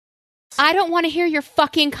I don't want to hear your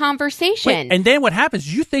fucking conversation. Wait, and then what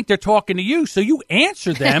happens? You think they're talking to you, so you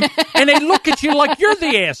answer them, and they look at you like you're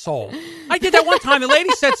the asshole. I did that one time. The lady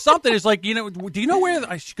said something. It's like, do you know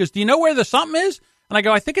where? She goes, do you know where the something is? And I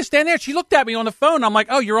go, I think it's down there. She looked at me on the phone. I'm like,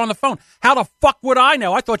 oh, you're on the phone. How the fuck would I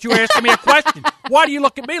know? I thought you were asking me a question. Why do you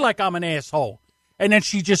look at me like I'm an asshole? And then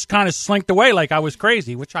she just kind of slinked away like I was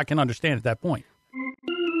crazy, which I can understand at that point.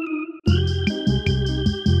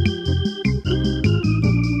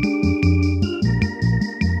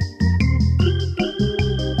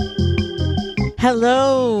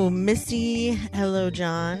 Hello, Missy. Hello,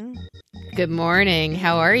 John. Good morning.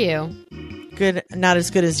 How are you? Good. Not as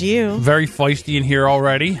good as you. Very feisty in here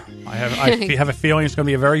already. I have a feeling it's going to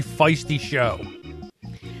be a very feisty show.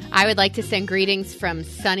 I would like to send greetings from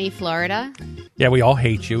sunny Florida. Yeah, we all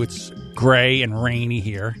hate you. It's gray and rainy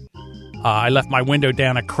here. I left my window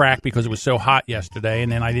down a crack because it was so hot yesterday,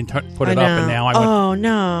 and then I didn't put it up, and now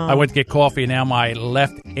I went to get coffee, and now my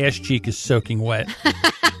left ass cheek is soaking wet.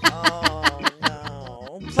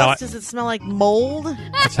 Plus, does it smell like mold?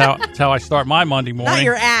 That's how I start my Monday morning. Not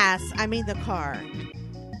your ass. I mean the car.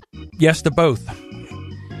 Yes to both.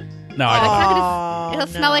 No, I don't. It'll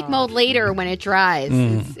smell like mold later when it dries.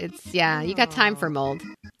 It's you got time for mold.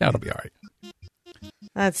 That'll be all right.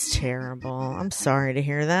 That's terrible. I'm sorry to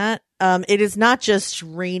hear that. It is not just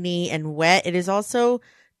rainy and wet. It is also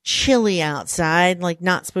chilly outside, like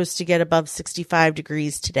not supposed to get above 65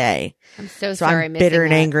 degrees today. I'm so sorry. I'm bitter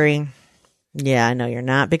and angry. Yeah, I know you're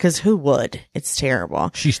not, because who would? It's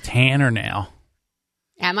terrible. She's tanner now.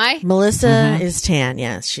 Am I? Melissa is tan,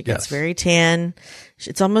 yes. She gets very tan.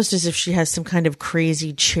 It's almost as if she has some kind of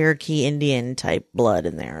crazy Cherokee Indian type blood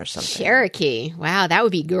in there or something. Cherokee. Wow, that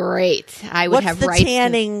would be great. I would have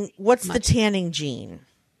rights. What's the tanning gene?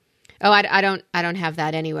 Oh, I don't have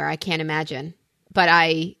that anywhere. I can't imagine. But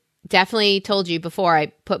I definitely told you before, I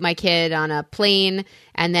put my kid on a plane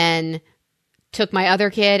and then took my other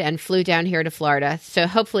kid and flew down here to Florida. So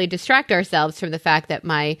hopefully distract ourselves from the fact that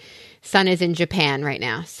my son is in Japan right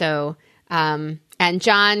now. So, and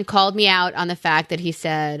John called me out on the fact that he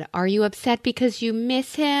said, are you upset because you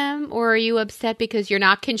miss him? Or are you upset because you're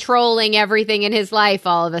not controlling everything in his life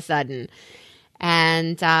all of a sudden?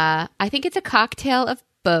 And I think it's a cocktail of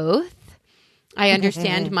both. I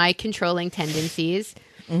understand my controlling tendencies.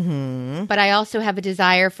 But I also have a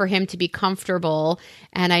desire for him to be comfortable,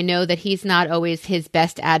 and I know that he's not always his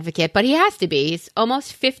best advocate, but he has to be. He's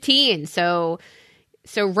almost 15, so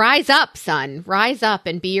rise up, son. Rise up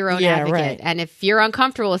and be your own advocate. Right. And if you're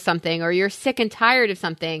uncomfortable with something or you're sick and tired of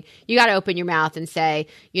something, you got to open your mouth and say,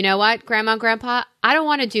 you know what, Grandma and Grandpa, I don't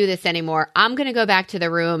want to do this anymore. I'm going to go back to the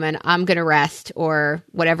room and I'm going to rest, or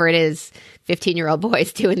whatever it is 15-year-old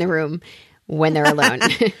boys do in the room when they're alone.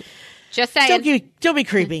 Just saying. Don't be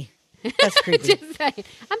creepy. That's creepy. Just saying.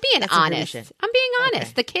 I'm being honest.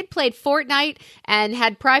 Okay. The kid played Fortnite and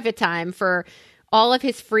had private time for all of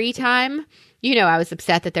his free time. You know, I was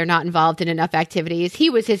upset that they're not involved in enough activities. He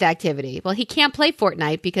was his activity. Well, he can't play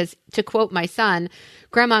Fortnite because, to quote my son,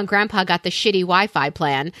 Grandma and Grandpa got the shitty Wi-Fi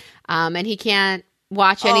plan, and he can't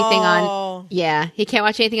watch anything on. Yeah, he can't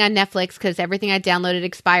watch anything on Netflix because everything I downloaded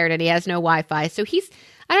expired, and he has no Wi-Fi. So he's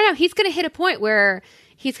going to hit a point where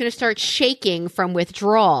he's going to start shaking from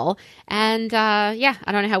withdrawal. And, I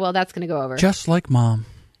don't know how well that's going to go over. Just like Mom.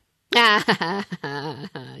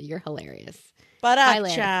 You're hilarious. So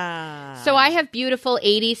I have beautiful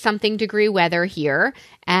 80-something degree weather here.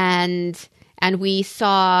 And we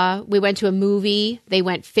went to a movie. They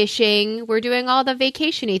went fishing. We're doing all the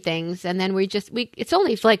vacation-y things. And then it's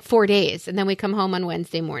only like 4 days. And then we come home on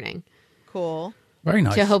Wednesday morning. Cool. Very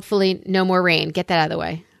nice. So hopefully no more rain. Get that out of the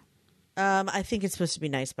way. I think it's supposed to be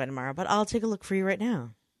nice by tomorrow, but I'll take a look for you right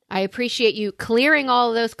now. I appreciate you clearing all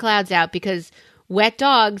of those clouds out, because wet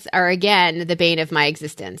dogs are, again, the bane of my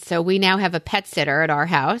existence. So we now have a pet sitter at our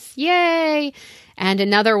house. Yay! And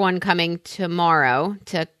another one coming tomorrow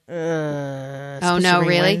to... oh, no,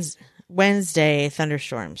 really? Wednesday,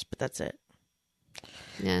 thunderstorms, but that's it.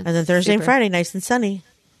 Yeah, and then Thursday and Friday, nice and sunny.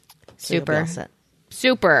 So super.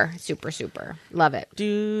 Super, super, super. Love it.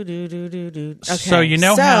 Okay. So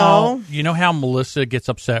how Melissa gets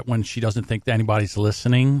upset when she doesn't think that anybody's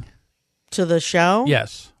listening to the show?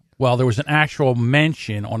 Yes. Well, there was an actual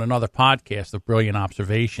mention on another podcast of Brilliant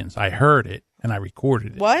Observations. I heard it and I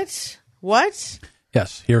recorded it. What?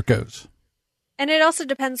 Yes, here it goes. And it also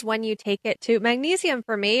depends when you take it too. Magnesium,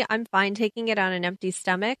 for me, I'm fine taking it on an empty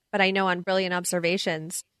stomach, but I know on Brilliant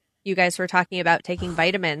Observations, you guys were talking about taking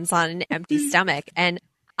vitamins on an empty stomach. And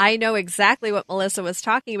I know exactly what Melissa was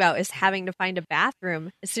talking about, is having to find a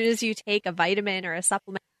bathroom as soon as you take a vitamin or a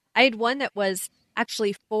supplement. I had one that was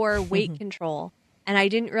actually for weight control. and I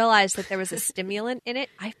didn't realize that there was a stimulant in it.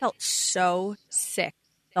 I felt so sick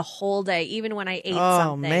the whole day, even when I ate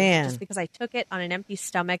something. Man. Just because I took it on an empty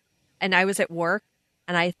stomach, and I was at work,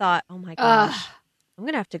 and I thought, oh my gosh, I'm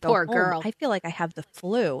going to have to go Poor home. girl. I feel like I have the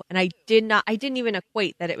flu. And I didn't even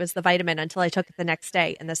equate that it was the vitamin until I took it the next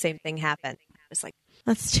day, and the same thing happened. I was like,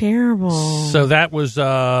 That's terrible. So that was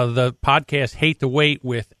the podcast Hate the Wait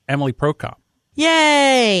with Emily Prokop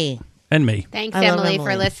Yay. and me. Thanks, I love Emily,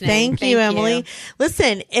 for listening. Thank you, Emily.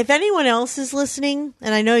 Listen, if anyone else is listening,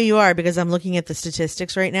 and I know you are because I'm looking at the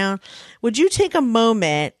statistics right now, would you take a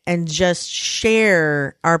moment and just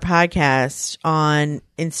share our podcast on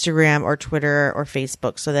Instagram or Twitter or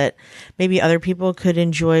Facebook so that maybe other people could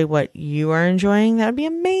enjoy what you are enjoying? That would be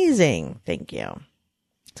amazing. Thank you.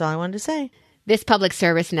 That's all I wanted to say. This public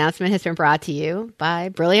service announcement has been brought to you by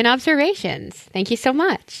Brilliant Observations. Thank you so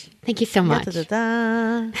much. Thank you so much.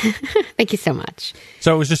 Da-da-da. Thank you so much.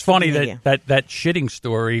 So it was just funny Thank you. that shitting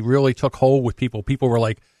story really took hold with people. People were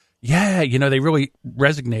like, yeah, they really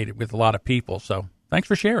resonated with a lot of people. So thanks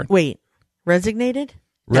for sharing. Wait, resignated?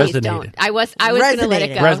 Please Resonated. don't. I was going to let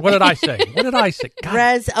it go. What did I say? What did I say? God.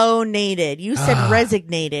 Resonated. You said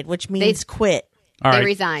resignated, which means quit. All They right.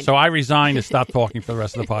 resigned. So I resigned to stop talking for the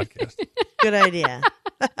rest of the podcast. Good idea.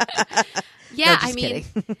 Yeah, No, just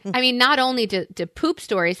I mean, not only do poop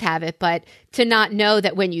stories have it, but to not know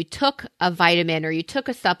that when you took a vitamin or you took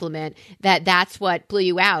a supplement, that's what blew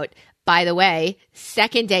you out. By the way,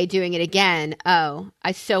 second day doing it again. Oh,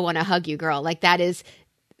 I so want to hug you, girl. Like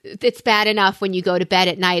it's bad enough when you go to bed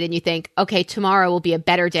at night and you think, okay, tomorrow will be a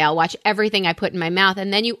better day. I'll watch everything I put in my mouth.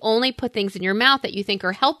 And then you only put things in your mouth that you think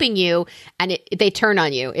are helping you, and they turn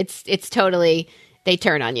on you. It's totally, they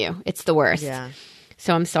turn on you. It's the worst. Yeah.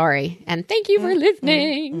 So I'm sorry. And thank you for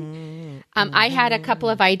listening. I had a couple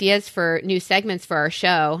of ideas for new segments for our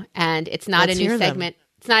show, and it's not Let's a new hear them. segment.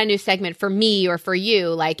 It's not a new segment for me or for you,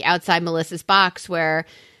 like Outside Melissa's Box, where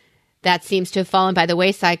that seems to have fallen by the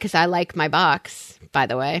wayside because I like my box, by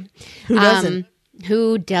the way. Who doesn't?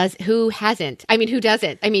 Who hasn't? I mean, who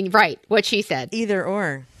doesn't? I mean, right, what she said. Either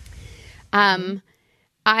or.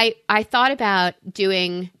 I thought about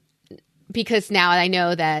doing, because now I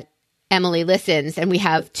know that Emily listens and we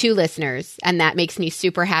have 2 listeners, and that makes me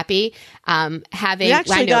super happy. We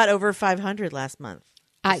actually got over 500 last month.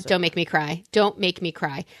 Don't make me cry. Don't make me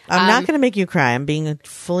cry. I'm not going to make you cry. I'm being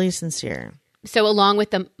fully sincere. So along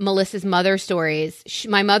with the Melissa's mother stories,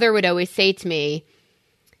 my mother would always say to me,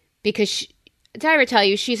 because did I ever tell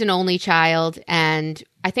you she's an only child, and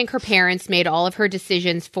I think her parents made all of her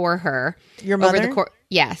decisions for her. Your mother?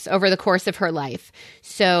 Yes, over the course of her life.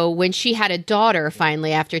 So when she had a daughter,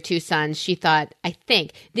 finally, after 2 sons, she thought, I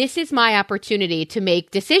think this is my opportunity to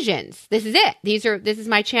make decisions. This is it. This is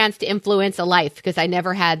my chance to influence a life, because I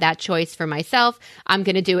never had that choice for myself. I'm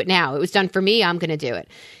going to do it now. It was done for me. I'm going to do it.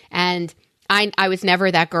 And I was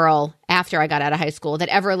never that girl after I got out of high school that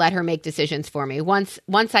ever let her make decisions for me. Once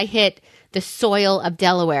I hit the soil of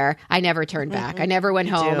Delaware, I never turned back. I never went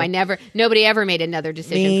home. too. Nobody ever made another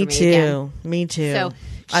decision Me for me too. again. Me too. So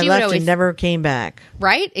I she would left always- and never came back.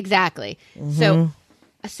 Right? Exactly. So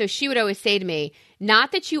she would always say to me,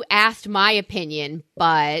 not that you asked my opinion,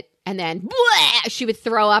 but, and then blah, she would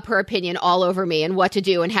throw up her opinion all over me and what to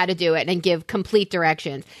do and how to do it and give complete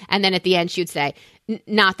directions. And then at the end, she would say,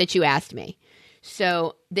 not that you asked me.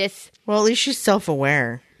 So Well, at least she's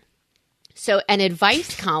self-aware. So an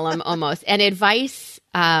advice column, almost an advice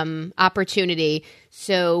opportunity,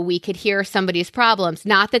 so we could hear somebody's problems.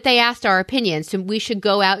 Not that they asked our opinions. So we should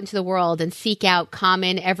go out into the world and seek out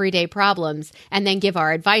common everyday problems and then give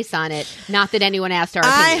our advice on it. Not that anyone asked our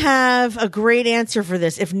I opinion. have a great answer for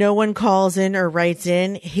this. If no one calls in or writes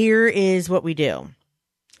in, here is what we do.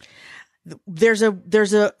 There's a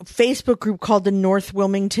Facebook group called the North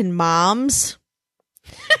Wilmington Moms.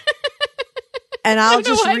 And I'll don't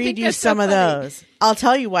know just why I read think you that's some so of funny. those. I'll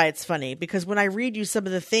tell you why it's funny, because when I read you some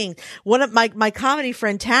of the things, one of my comedy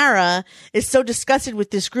friend Tara is so disgusted with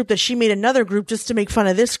this group that she made another group just to make fun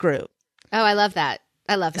of this group. Oh, I love that.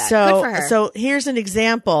 I love that. So, Good for her. so here's an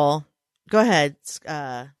example. Go ahead.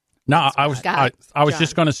 No, I was Scott. I was John.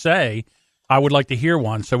 just going to say I would like to hear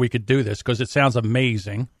one so we could do this because it sounds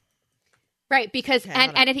amazing. Right, because hold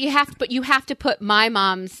on. and if you have to put my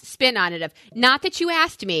mom's spin on it of, not that you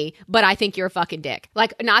asked me, but I think you're a fucking dick.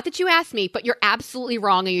 Like, not that you asked me, but you're absolutely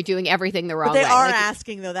wrong and you're doing everything the wrong But they way. are Like,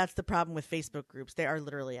 asking, though. That's the problem with Facebook groups. They are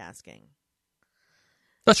literally asking.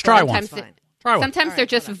 Let's try one. sometimes Fine. Try one. sometimes All they're right,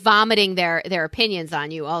 just hold on. vomiting their opinions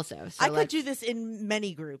on you also. So I could let's- do this in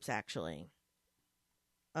many groups, actually.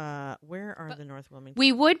 Where are the North Wilmington?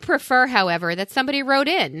 We would prefer, however, that somebody wrote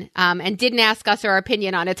in and didn't ask us our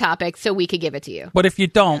opinion on a topic so we could give it to you. But if you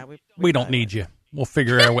don't, Yeah, we we don't probably need you. We'll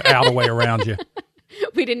figure out a way around you.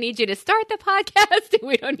 We didn't need you to start the podcast, and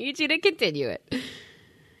we don't need you to continue it.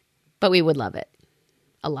 But we would love it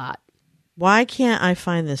a lot. Why can't I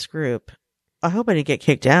find this group? I hope I didn't get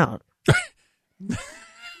kicked out.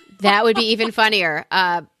 That would be even funnier.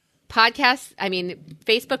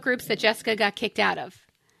 Facebook groups that Jessica got kicked out of.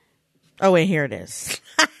 Oh, wait, here it is.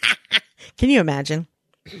 Can you imagine?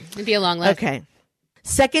 It'd be a long list. Okay.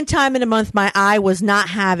 Second time in a month, my eye was not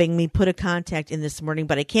having me put a contact in this morning,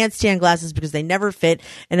 but I can't stand glasses because they never fit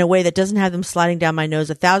in a way that doesn't have them sliding down my nose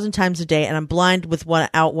 1,000 times a day, and I'm blind with one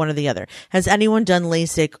or the other. Has anyone done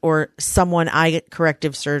LASIK or someone eye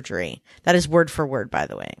corrective surgery? That is word for word, by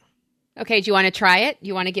the way. Okay, do you want to try it? Do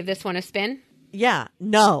you want to give this one a spin? Yeah.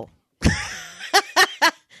 No.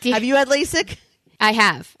 Have you had LASIK? I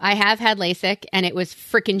have. I have had LASIK, and it was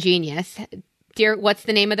freaking genius. Dear, what's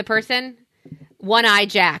the name of the person? One-Eye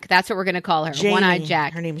Jack. That's what we're going to call her. Jamie. One-Eye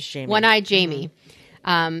Jack. Her name is Jamie. One-Eye Jamie.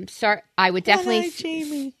 I would definitely. One-Eye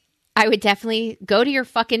Jamie. I would definitely go to your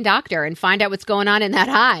fucking doctor and find out what's going on in that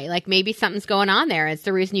eye. Like maybe something's going on there. It's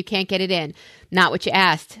the reason you can't get it in. Not what you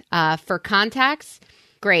asked. For contacts,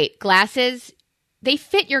 great. Glasses. They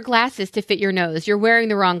fit your glasses to fit your nose. You're wearing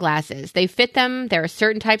the wrong glasses. They fit them. There are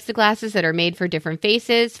certain types of glasses that are made for different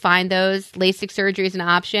faces. Find those. LASIK surgery is an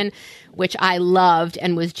option, which I loved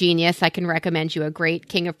and was genius. I can recommend you a great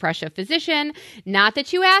King of Prussia physician. Not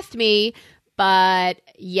that you asked me, but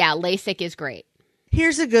yeah, LASIK is great.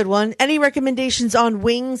 Here's a good one. Any recommendations on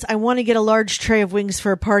wings? I want to get a large tray of wings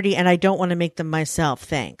for a party, and I don't want to make them myself.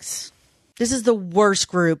 Thanks. This is the worst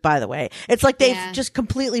group, by the way. It's like they've just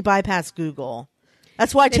completely bypassed Google.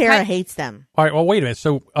 That's why Tara hates them. All right. Well, wait a minute.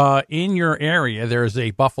 So, in your area, there's a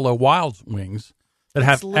Buffalo Wild Wings that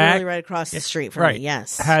have literally right across the street from me.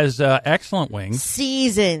 Yes, has excellent wings.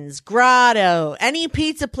 Seasons, Grotto, any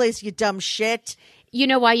pizza place. You dumb shit. You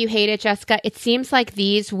know why you hate it, Jessica? It seems like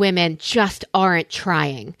these women just aren't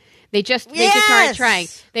trying. They just aren't trying.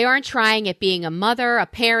 They aren't trying at being a mother, a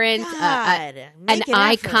parent,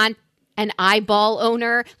 an eyeball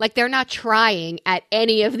owner. Like they're not trying at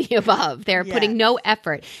any of the above. They're putting no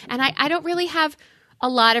effort. And I don't really have a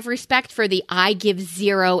lot of respect for the I give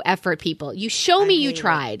zero effort people. You show me you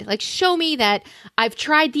tried. Like show me that I've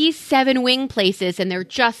tried these 7 wing places and they're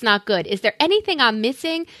just not good. Is there anything I'm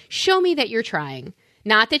missing? Show me that you're trying.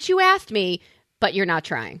 Not that you asked me, but you're not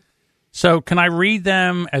trying. So can I read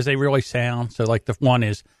them as they really sound? So like the one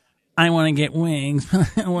is, I want to get wings.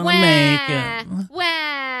 I want to make them.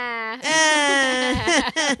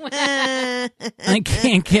 I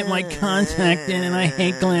can't get my contact in, and I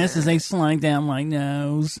hate glasses. They slide down my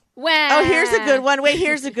nose. Oh, here's a good one. Wait,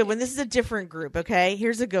 here's a good one. This is a different group, okay?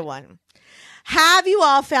 Here's a good one. Have you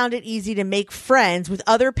all found it easy to make friends with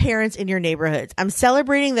other parents in your neighborhoods? I'm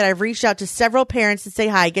celebrating that I've reached out to several parents to say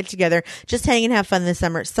hi, get together, just hang and have fun this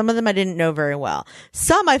summer. Some of them I didn't know very well.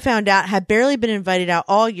 Some I found out had barely been invited out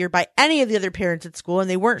all year by any of the other parents at school, and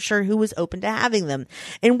they weren't sure who was open to having them.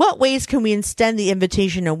 In what ways can we extend the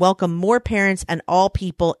invitation and welcome more parents and all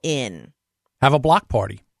people in? Have a block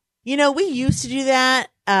party. You know, we used to do that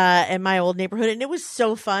in my old neighborhood, and it was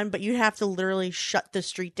so fun, but you have to literally shut the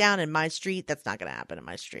street down. In my street, that's not going to happen in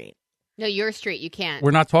my street. No, your street, you can't.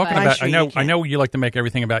 We're not talking But- about, My street, I know you like to make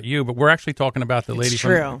everything about you, but we're actually talking about the lady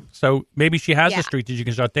true. So maybe she has Yeah. a street that you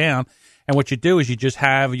can shut down, and what you do is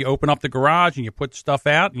you open up the garage and you put stuff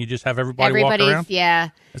out and you just have everybody walk around. Yeah.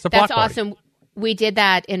 It's a block That's party. awesome. We did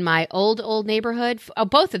that in my old neighborhood.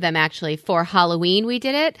 Both of them, actually. For Halloween, we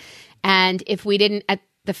did it. And if we didn't, at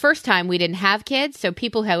the first time, we didn't have kids. So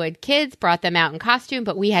people who had kids brought them out in costume,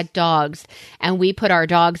 but we had dogs and we put our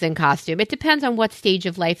dogs in costume. It depends on what stage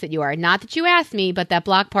of life that you are. Not that you asked me, but that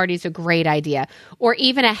block party is a great idea. Or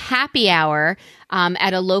even a happy hour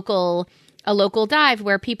at a local dive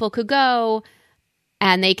where people could go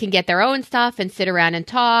and they can get their own stuff and sit around and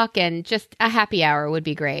talk, and just a happy hour would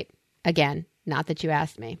be great. Again, not that you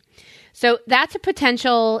asked me. So that's a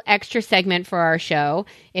potential extra segment for our show.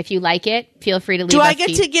 If you like it, feel free to leave Do us I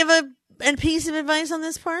get to give a piece of advice on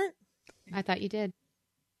this part? I thought you did.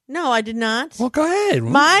 No, I did not. Well, go ahead.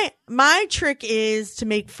 My trick is to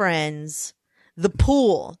make friends. The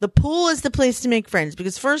pool is the place to make friends,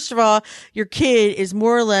 because first of all, your kid is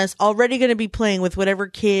more or less already going to be playing with whatever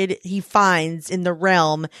kid he finds in the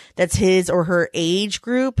realm that's his or her age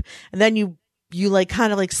group. And then you like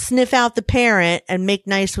kind of like sniff out the parent and make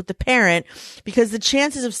nice with the parent, because the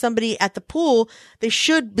chances of somebody at the pool, they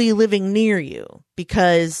should be living near you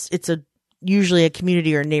because it's a usually a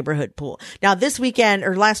community or neighborhood pool. Now this weekend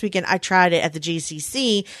or last weekend, I tried it at the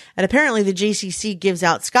JCC, and apparently the JCC gives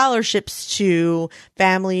out scholarships to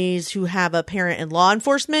families who have a parent in law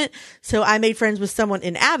enforcement. So I made friends with someone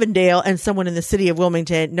in Avondale and someone in the city of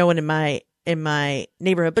Wilmington, no one in my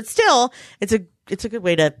neighborhood, but still it's a good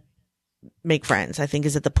way to make friends, I think,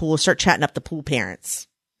 is at the pool, start chatting up the pool parents.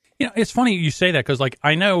 You know, it's funny you say that because, like,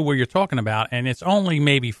 I know where you're talking about, and it's only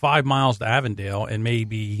maybe 5 miles to Avondale and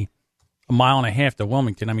maybe a mile and a half to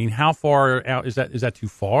Wilmington. I mean, how far out is that? Is that too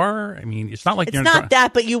far? I mean, it's not like it's not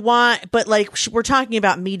that, but like we're talking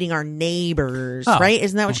about meeting our neighbors, right?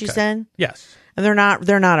 Isn't that what you said? Yes. And they're not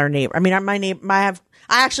our neighbor. I mean, my neighbor, I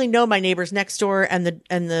actually know my neighbors next door and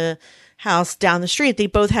the house down the street. They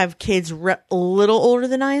both have kids a little older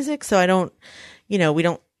than Isaac, so I don't,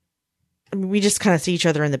 we just kind of see each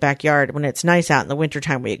other in the backyard. When it's nice out in the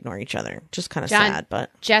wintertime, we ignore each other. Just kind of sad, but.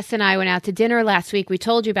 Jess and I went out to dinner last week. We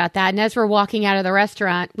told you about that. And as we're walking out of the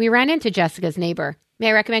restaurant, we ran into Jessica's neighbor. May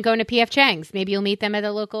I recommend going to P.F. Chang's? Maybe you'll meet them at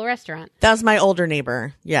a local restaurant. That was my older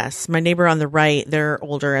neighbor. Yes. My neighbor on the right, they're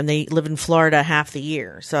older and they live in Florida half the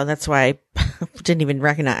year. So that's why I didn't even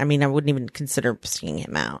recognize. I mean, I wouldn't even consider seeing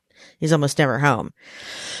him out. He's almost never home.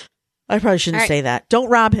 I probably shouldn't say that. Don't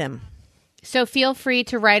rob him. So feel free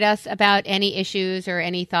to write us about any issues or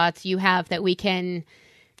any thoughts you have that we can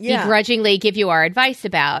begrudgingly give you our advice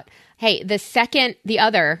about. Hey, the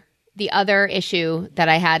other issue that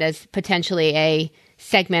I had as potentially a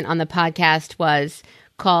segment on the podcast was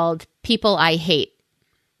called People I Hate.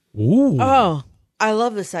 Ooh. Oh, I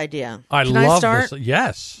love this idea. Can I start? This.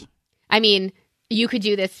 Yes. I mean, you could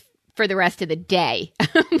do this for the rest of the day.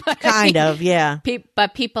 Kind of, yeah.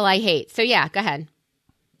 But People I Hate. So yeah, go ahead.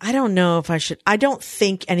 I don't know if I should. I don't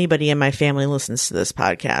think anybody in my family listens to this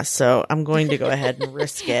podcast, so I'm going to go ahead and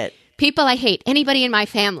risk it. People I hate. Anybody in my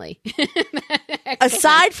family.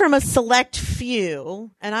 Aside from a select few,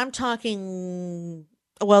 and I'm talking,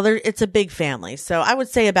 well, it's a big family. So I would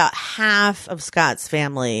say about half of Scott's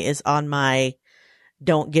family is on my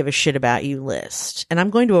don't give a shit about you list. And I'm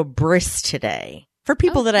going to a bris today. For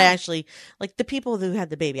people that I actually, like the people who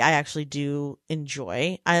had the baby, I actually do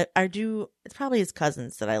enjoy. I do, it's probably his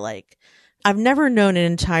cousins that I like. I've never known an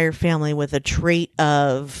entire family with a trait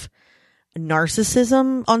of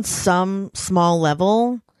narcissism on some small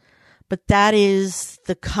level, but that is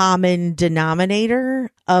the common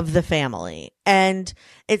denominator of the family. And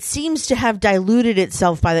it seems to have diluted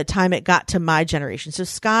itself by the time it got to my generation. So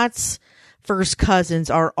Scott's first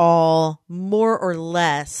cousins are all more or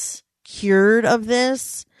less cured of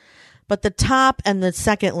this, but the top and the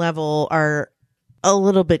second level are a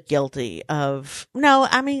little bit guilty of,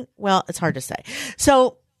 it's hard to say.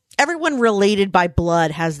 So everyone related by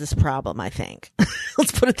blood has this problem, I think.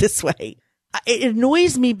 Let's put it this way. It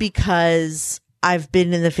annoys me because I've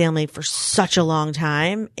been in the family for such a long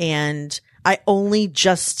time, and I only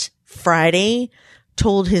just Friday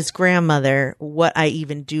told his grandmother what I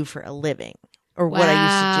even do for a living or what I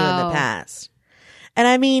used to do in the past. And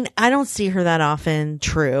I mean, I don't see her that often,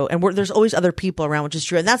 true. And there's always other people around, which is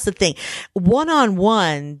true. And that's the thing.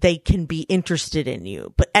 One-on-one, they can be interested in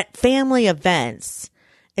you. But at family events,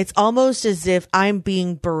 it's almost as if I'm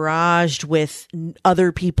being barraged with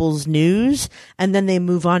other people's news, and then they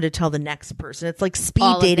move on to tell the next person. It's like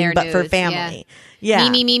speed dating, but for family. Yeah.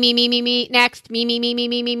 Me, next. Me,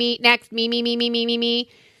 next. Me.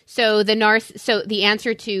 So the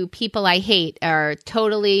answer to People I Hate are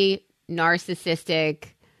totally narcissistic.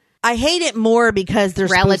 I hate it more because they're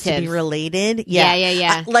relatives. Supposed to be related.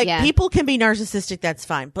 Yeah. People can be narcissistic, that's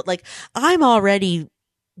fine. But like, I'm already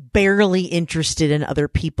barely interested in other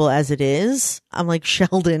people as it is. I'm like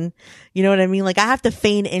Sheldon. You know what I mean? Like, I have to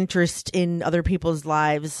feign interest in other people's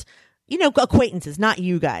lives. Acquaintances, not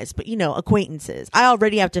you guys, but acquaintances. I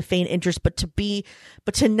already have to feign interest, but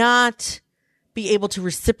to not be able to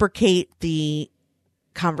reciprocate the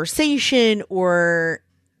conversation, or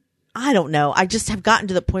I don't know. I just have gotten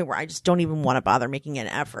to the point where I just don't even want to bother making an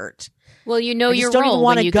effort. Well, your role. I don't even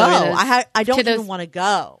want to go. I don't even want to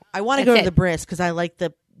go. I want to go to the bris because I like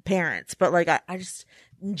the parents, but like I just,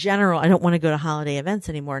 in general, I don't want to go to holiday events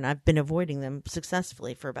anymore, and I've been avoiding them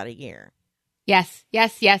successfully for about a year. Yes.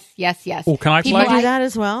 Oh, can I do that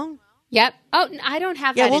as well? Yep. Oh, I don't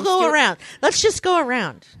have that. Yeah, we'll go around. Let's just go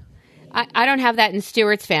around. I don't have that in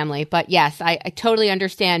Stuart's family, but yes, I totally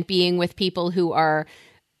understand being with people who are.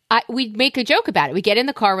 We make a joke about it. We get in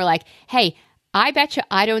the car. We're like, hey, I bet you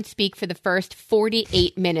I don't speak for the first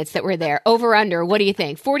 48 minutes that we're there. Over, under, what do you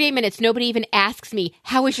think? 48 minutes, nobody even asks me,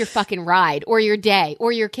 how was your fucking ride or your day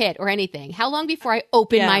or your kid or anything? How long before I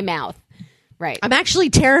open my mouth? Right. I'm actually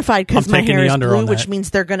terrified because my hair is blue, which means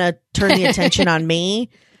they're going to turn the attention on me.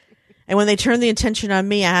 And when they turn the attention on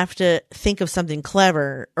me, I have to think of something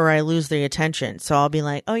clever or I lose the attention. So I'll be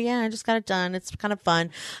like, oh yeah, I just got it done. It's kind of fun.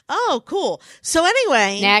 Oh, cool. So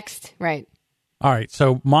anyway. Next. Right. All right.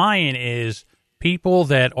 So mine is people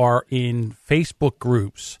that are in Facebook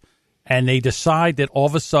groups and they decide that all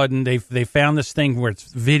of a sudden they found this thing where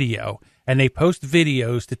it's video and they post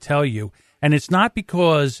videos to tell you. And it's not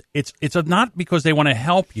because it's not because they want to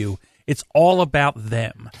help you. It's all about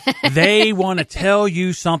them. They want to tell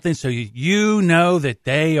you something so you know that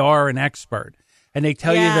they are an expert. And they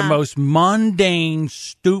tell you the most mundane,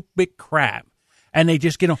 stupid crap. And they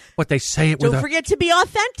just get on what they say it with. Don't forget to be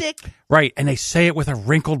authentic. Right. And they say it with a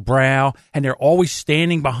wrinkled brow. And they're always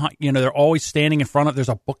standing behind, they're always standing in front of, there's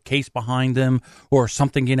a bookcase behind them or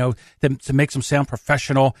something, to make them sound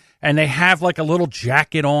professional. And they have like a little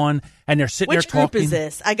jacket on and they're sitting there talking. Which group is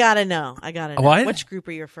this? I got to know. What? Which group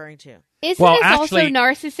are you referring to? Isn't this also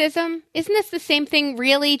narcissism? Isn't this the same thing,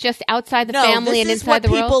 really, just outside the family and inside the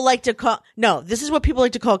world? This is what people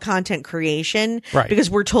like to call content creation. Right.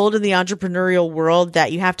 Because we're told in the entrepreneurial world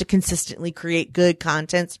that you have to consistently create good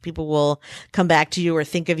content so people will come back to you or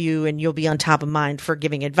think of you and you'll be on top of mind for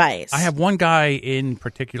giving advice. I have one guy in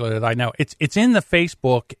particular that I know. It's in the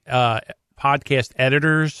Facebook podcast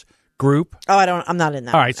editors group. Oh, I'm not in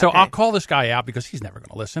that. All right, so okay. I'll call this guy out because he's never going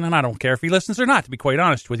to listen, and I don't care if he listens or not, to be quite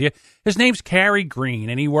honest with you. His name's Cary Green,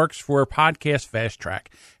 and he works for Podcast Fast Track.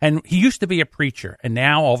 And he used to be a preacher, and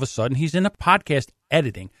now all of a sudden he's in the podcast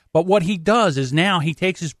editing. But what he does is now he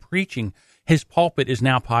takes his preaching, his pulpit is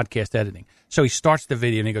now podcast editing. So he starts the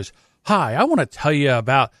video and he goes, "Hi, I want to tell you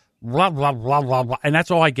about blah, blah, blah, blah, blah." And that's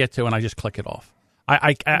all I get to, and I just click it off.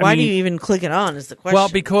 Why do you even click it on is the question. Well,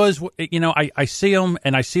 because, I see him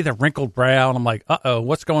and I see the wrinkled brow and I'm like, uh-oh,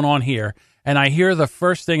 what's going on here? And I hear the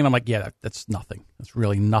first thing and I'm like, yeah, that's nothing. That's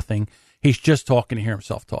really nothing. He's just talking to hear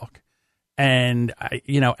himself talk. And,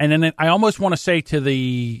 and then I almost want to say to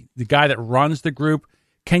the guy that runs the group,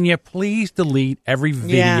 can you please delete every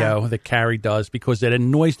video that Cary does because it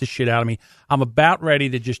annoys the shit out of me. I'm about ready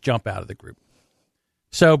to just jump out of the group.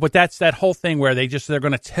 So, but that's that whole thing where they're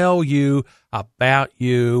going to tell you about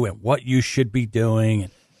you and what you should be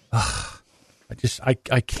doing. And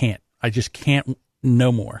I can't. I just can't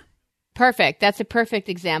no more. Perfect. That's a perfect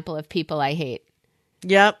example of people I hate.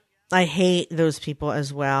 Yep. I hate those people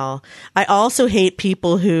as well. I also hate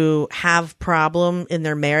people who have problem in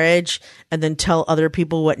their marriage and then tell other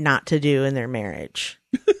people what not to do in their marriage.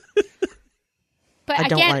 But I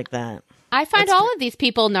don't like that. I find all of these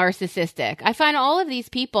people narcissistic. I find all of these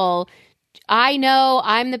people, I know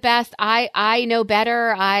I'm the best. I know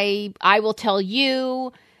better. I will tell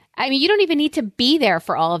you. I mean, you don't even need to be there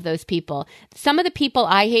for all of those people. Some of the people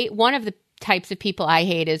I hate, one of the types of people I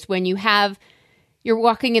hate is when you're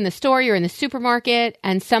walking in the store, you're in the supermarket,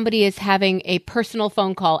 and somebody is having a personal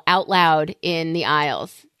phone call out loud in the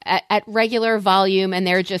aisles at regular volume, and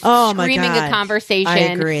they're just screaming a conversation. I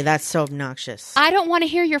agree. That's so obnoxious. I don't want to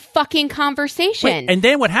hear your fucking conversation. Wait, and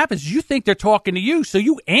then what happens is you think they're talking to you, so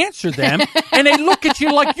you answer them, and they look at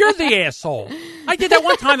you like you're the asshole. I did that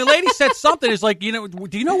one time. The lady said something. It's like, do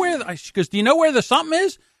you know where? She goes, do you know where the something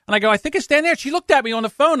is? And I go, I think it's down there. She looked at me on the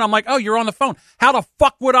phone. I'm like, oh, you're on the phone. How the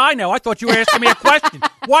fuck would I know? I thought you were asking me a question.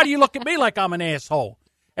 Why do you look at me like I'm an asshole?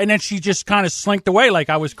 And then she just kind of slinked away like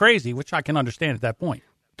I was crazy, which I can understand at that point.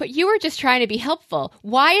 But you were just trying to be helpful.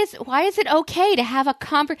 Why is it okay to have a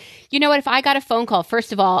conversation? You know what? If I got a phone call,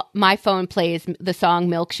 first of all, my phone plays the song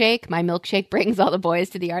Milkshake. My milkshake brings all the boys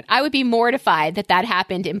to the yard. I would be mortified that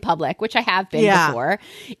happened in public, which I have been before.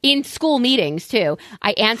 In school meetings, too.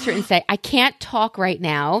 I answer and say, I can't talk right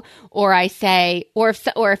now. Or I say, or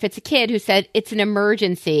if it's a kid who said, it's an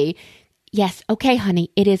emergency. Yes. Okay, honey.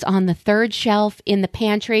 It is on the third shelf in the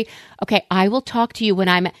pantry. Okay. I will talk to you when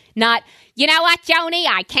I'm not, you know what, Joni?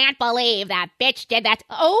 I can't believe that bitch did that.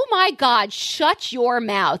 Oh my God. Shut your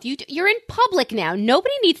mouth. You're in public now.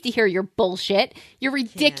 Nobody needs to hear your bullshit. You're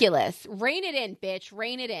ridiculous. Rein it in, bitch.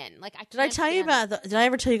 Rein it in. Did I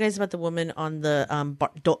ever tell you guys about the woman on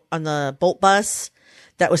the Bolt bus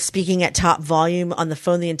that was speaking at top volume on the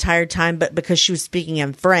phone the entire time, but because she was speaking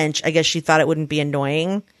in French, I guess she thought it wouldn't be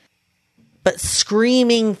annoying. But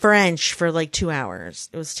screaming French for like 2 hours.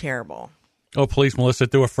 It was terrible. Oh, please, Melissa,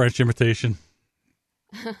 do a French imitation.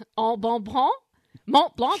 En bonbon,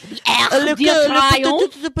 Mont Blanc, the Arc de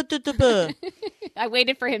Triomphe. I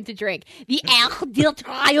waited for him to drink. The Arc de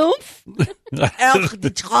Triomphe. Arc de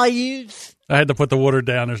Triomphe. I had to put the water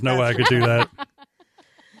down. There's no way I could do that.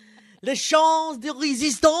 Les Champs de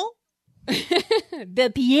Résistants.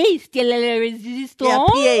 The pièce de la résistance. Yeah,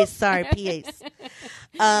 pièce. Sorry, pièce.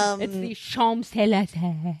 It's the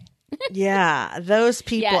Champs-Élysées. Yeah, those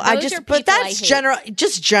people. Yeah, those are but people I that's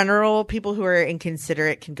hate. general people who are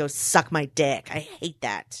inconsiderate can go suck my dick. I hate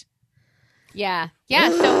that. Yeah.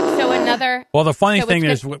 So another. Well, the funny So thing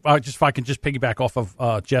it's is, if I can just piggyback off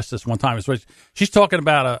of Jess this one time, is she's talking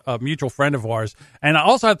about a mutual friend of ours, and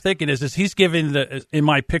also I'm thinking is he's giving in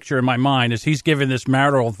my picture in my mind is he's giving this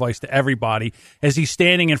marital advice to everybody as he's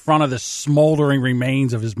standing in front of the smoldering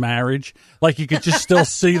remains of his marriage, like you could just still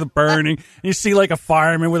see the burning, and you see like a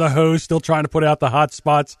fireman with a hose still trying to put out the hot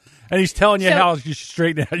spots, and he's telling you how you should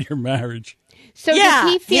straighten out your marriage. So Yeah,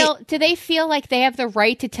 does he feel? Do they feel like they have the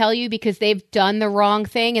right to tell you because they've done the wrong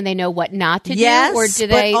thing and they know what not to Yes, do, or do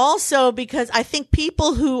they? but also because I think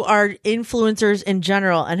people who are influencers in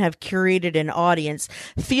general and have curated an audience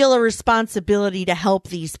feel a responsibility to help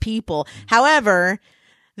these people. However,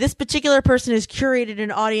 this particular person has curated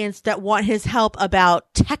an audience that want his help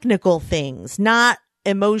about technical things, not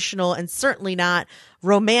emotional and certainly not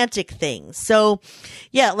romantic things. So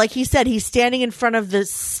yeah, like he said, he's standing in front of the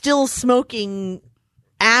still smoking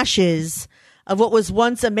ashes of what was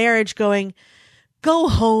once a marriage going, go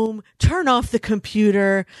home, turn off the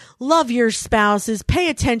computer, love your spouses, pay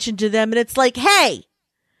attention to them. And it's like, hey,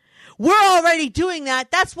 we're already doing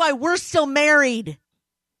that. That's why we're still married.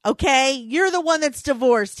 Okay? You're the one that's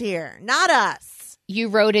divorced here, not us. You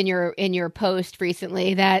wrote in your post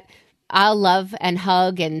recently that I'll love and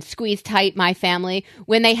hug and squeeze tight my family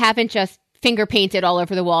when they haven't just finger painted all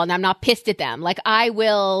over the wall, and I'm not pissed at them. Like I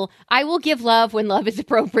will give love when love is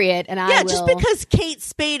appropriate, and Just because Kate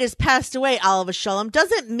Spade has passed away, Oliver Shalom,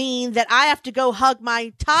 doesn't mean that I have to go hug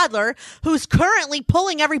my toddler who's currently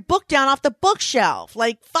pulling every book down off the bookshelf.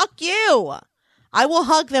 Like, fuck you. I will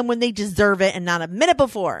hug them when they deserve it and not a minute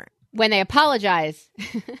before. when they apologize.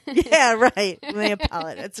 Yeah, right. When they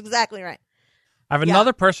apologize. That's exactly right. I have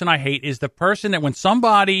another person I hate is the person that when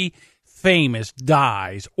somebody famous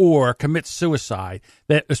dies or commits suicide,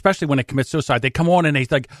 that especially when they commit suicide, they come on and they're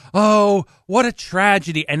like, oh, what a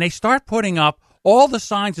tragedy. And they start putting up all the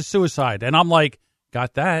signs of suicide. And I'm like,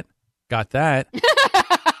 got that.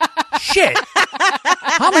 Shit.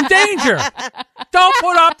 I'm in danger. Don't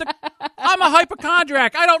put up I'm a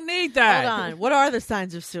hypochondriac. I don't need that. Hold on. What are the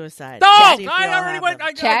signs of suicide? No, See if we all I have already them.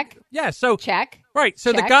 went. Check. Yeah, so. Check. Right,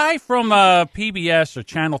 so Check. the guy from PBS or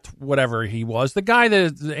Channel, whatever he was, the guy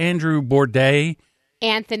that Andrew Bourdain.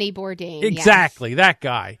 Anthony Bourdain. Exactly, that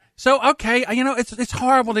guy. So, okay, it's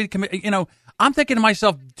horrible to commit, I'm thinking to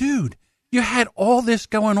myself, dude, you had all this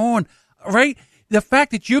going on, right? The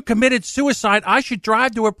fact that you committed suicide, I should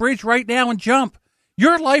drive to a bridge right now and jump.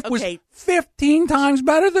 Your life was 15 times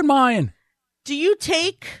better than mine. Do you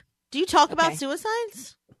talk about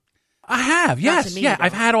suicides? I have, yes. me, Yeah, though.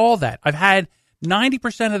 I've had all that. I've had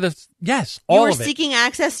 90% of the, yes, all You were of it. seeking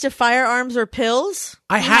access to firearms or pills?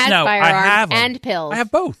 I He have has no, I firearms have them. and pills. I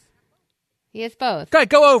have both. He has both.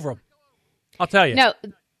 Go over them. I'll tell you. No,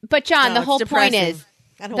 but John, No, the it's whole point depressing. is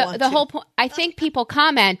I don't want the to. whole point. I think people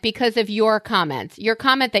comment because of your comments. Your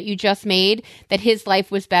comment that you just made that his life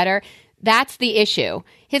was better. That's the issue.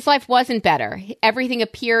 His life wasn't better. Everything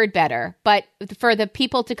appeared better. But for the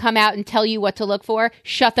people to come out and tell you what to look for,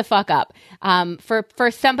 shut the fuck up.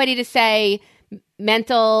 For somebody to say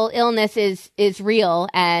mental illness is real,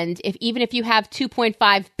 and even if you have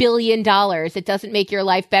 $2.5 billion, it doesn't make your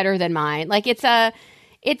life better than mine. Like it's a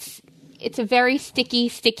very sticky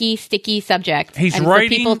subject. He's And for writing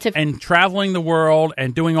people to and traveling the world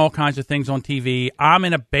and doing all kinds of things on TV. I'm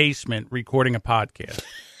in a basement recording a podcast.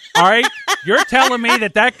 All right? You're telling me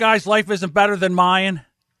that guy's life isn't better than mine?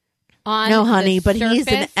 on No, honey, the but he's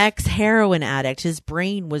an surface- ex-heroin addict. His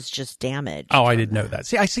brain was just damaged. Oh, I didn't know that.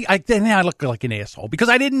 See, then I look like an asshole because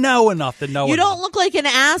I didn't know enough to know You enough. don't look like an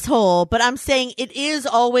asshole, but I'm saying it is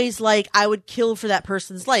always like I would kill for that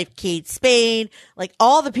person's life. Kate Spade, like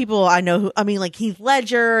all the people I know like Heath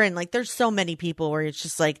Ledger, and like there's so many people where it's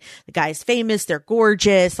just like the guy's famous, they're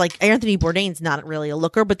gorgeous. Like Anthony Bourdain's not really a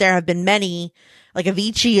looker, but there have been many. Like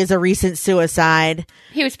Avicii is a recent suicide.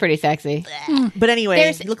 He was pretty sexy. But anyway,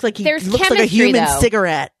 There's- he looks like he there's looks like a chemistry, human though.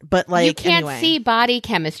 cigarette. But like You can't anyway. see body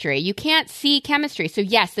chemistry. You can't see chemistry. So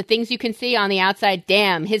yes, the things you can see on the outside,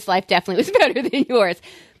 damn, his life definitely was better than yours.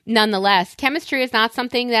 Nonetheless, chemistry is not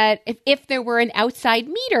something that if there were an outside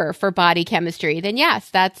meter for body chemistry, then yes,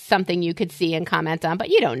 that's something you could see and comment on, but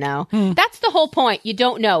you don't know. That's the whole point. You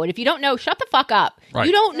don't know. And if you don't know, shut the fuck up. Right.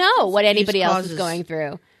 You don't know what anybody else is causes- going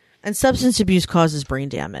through. And substance abuse causes brain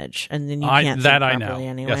damage, and then you can't that think I know. properly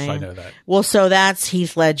anyway. Yes, I know that. Well, so that's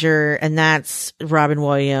Heath Ledger, and that's Robin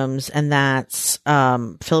Williams, and that's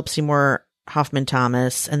Philip Seymour Hoffman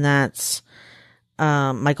Thomas, and that's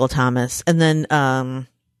Michael Thomas, and then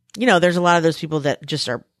there's a lot of those people that just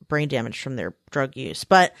are brain damage from their drug use.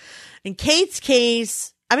 But in Kate's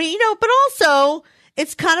case, I mean, but also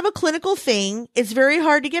it's kind of a clinical thing. It's very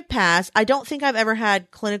hard to get past. I don't think I've ever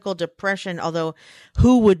had clinical depression, although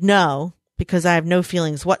who would know? Because I have no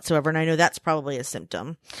feelings whatsoever. And I know that's probably a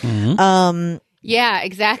symptom. Mm-hmm. Yeah,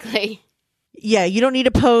 exactly. Yeah, you don't need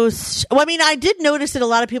to post. Well, I mean, I did notice that a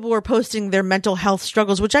lot of people were posting their mental health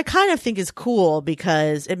struggles, which I kind of think is cool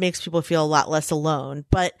because it makes people feel a lot less alone.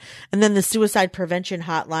 And then the suicide prevention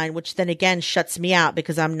hotline, which then again shuts me out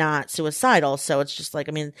because I'm not suicidal. So it's just like,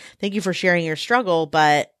 I mean, thank you for sharing your struggle,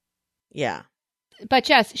 but yeah. But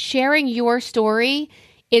Jess, sharing your story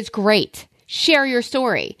is great. Share your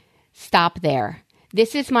story. Stop there.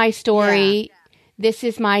 This is my story. Yeah. This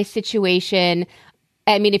is my situation.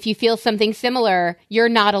 I mean, if you feel something similar, you're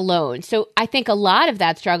not alone. So I think a lot of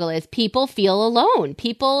that struggle is people feel alone.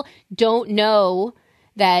 People don't know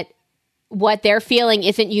that what they're feeling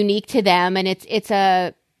isn't unique to them, and it's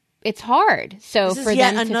hard. So for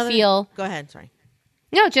them to feel, go ahead, sorry.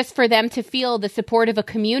 No, just for them to feel the support of a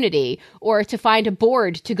community or to find a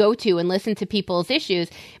board to go to and listen to people's issues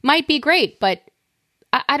might be great, but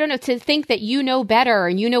I don't know, to think that you know better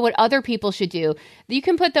and you know what other people should do. You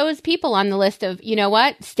can put those people on the list of, you know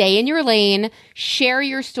what, stay in your lane, share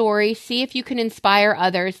your story, see if you can inspire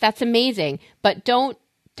others. That's amazing. But don't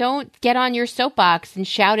get on your soapbox and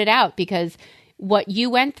shout it out because what you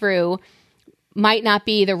went through might not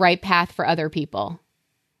be the right path for other people.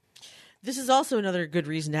 This is also another good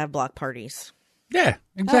reason to have block parties. Yeah,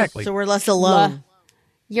 exactly. So we're less alone.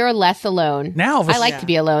 You're less alone. Now, I like to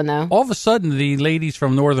be alone, though. All of a sudden, the ladies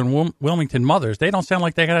from Northern Wilmington Mothers, they don't sound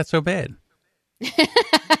like they got it so bad.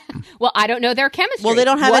 Well, I don't know their chemistry. Well, they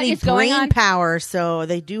don't have any brain power, so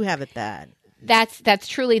they do have it bad. That's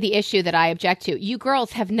truly the issue that I object to. You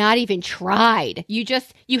girls have not even tried. You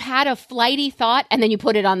had a flighty thought, and then you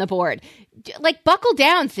put it on the board. Like, buckle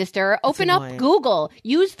down, sister. Open up Google.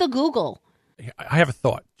 Use the Google. I have a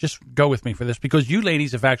thought. Just go with me for this, because you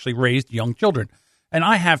ladies have actually raised young children. And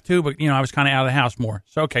I have too, but I was kind of out of the house more.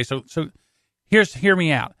 So okay, so hear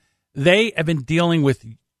me out. They have been dealing with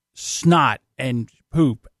snot and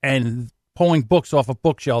poop and pulling books off of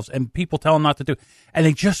bookshelves and people tell them not to do. And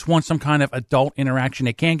they just want some kind of adult interaction.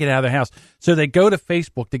 They can't get out of their house, so they go to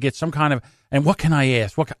Facebook to get some kind of. And what can I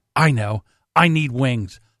ask? I know I need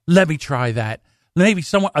wings. Let me try that. Maybe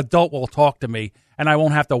someone adult will talk to me, and I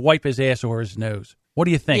won't have to wipe his ass or his nose. What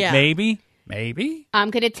do you think? Yeah. Maybe. I'm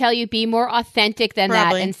going to tell you, be more authentic than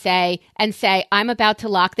Probably. that and say, I'm about to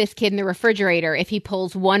lock this kid in the refrigerator if he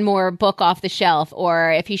pulls one more book off the shelf,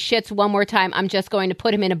 or if he shits one more time, I'm just going to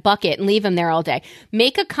put him in a bucket and leave him there all day.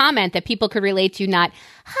 Make a comment that people could relate to, not,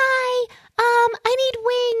 hi, I need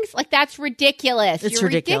wings. Like, that's ridiculous. It's You're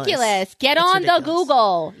ridiculous. Get It's on ridiculous. the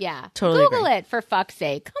Google. Yeah. Totally Google agree. it, for fuck's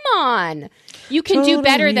sake. Come on. You can do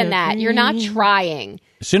better than that. You're not trying.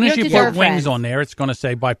 As soon as you don't put deserve wings friends. on there, it's going to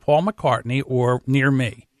say by Paul McCartney or near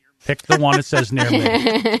me. Pick the one that says near me.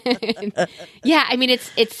 Yeah, I mean,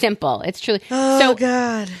 it's simple. It's truly. Oh,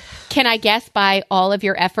 God. Can I guess by all of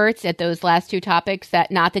your efforts at those last two topics that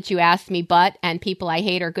Not That You Asked Me But and People I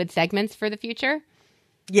Hate are good segments for the future?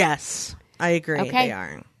 Yes, I agree. Okay. They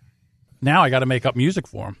are. Now I got to make up music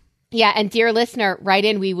for him. Yeah, and dear listener, write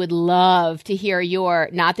in. We would love to hear your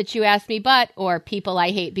Not That You Asked Me But or People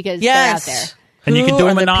I Hate, because they're out there. And you can do Who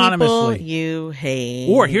them are the anonymously. people you hate.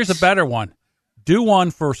 Or here's a better one. Do one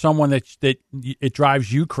for someone that it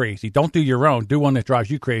drives you crazy. Don't do your own. Do one that drives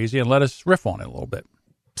you crazy and let us riff on it a little bit.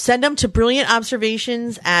 Send them to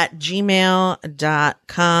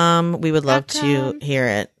brilliantobservations@gmail.com. We would love to hear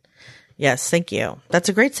it. Yes, thank you. That's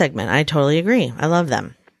a great segment. I totally agree. I love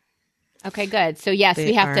them. Okay, good. So yes, They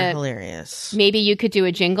we have are to. hilarious. Maybe you could do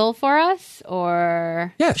a jingle for us,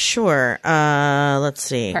 or Yeah. Sure. Let's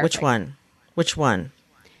see. Perfect. Which one?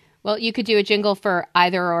 well, you could do a jingle for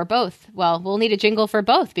either or both. Well, we'll need a jingle for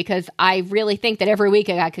both, because I really think that every week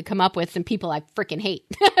I could come up with some people I freaking hate.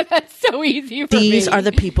 That's so easy for me. These are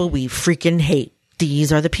the people we freaking hate.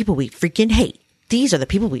 These are the people we freaking hate. These are the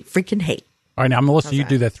people we freaking hate. All right, now, Melissa, you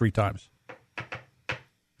do that 3 times.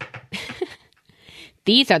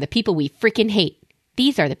 These are the people we freaking hate.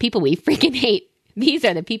 These are the people we freaking hate. These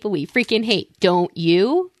are the people we freaking hate. Don't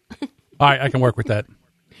you? All right, I can work with that.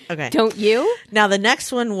 Okay. Don't you? Now the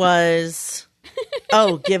next one was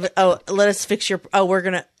let us fix your we're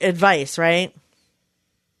gonna advice, right?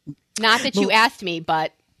 Not that you asked me,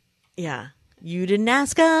 but Yeah. You didn't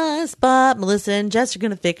ask us, but Melissa and Jess are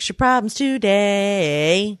gonna fix your problems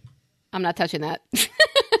today. I'm not touching that.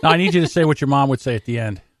 Now, I need you to say what your mom would say at the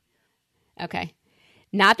end. Okay.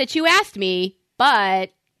 Not that you asked me, but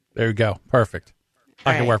There you go. Perfect.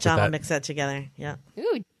 I can work John with will that. mix that together. Yeah.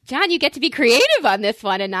 ooh, John, you get to be creative on this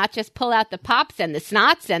one and not just pull out the pops and the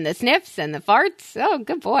snots and the sniffs and the farts. Oh,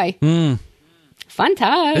 good boy. Fun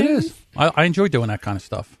time. It is. I enjoy doing that kind of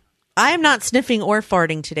stuff. I am not sniffing or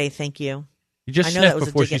farting today, thank you. You just I know that sniffed was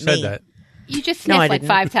a before dig she at said me. that. You just No, sniffed I like didn't.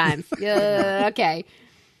 5 times. Okay.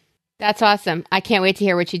 That's awesome. I can't wait to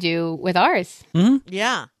hear what you do with ours.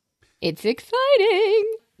 Yeah. It's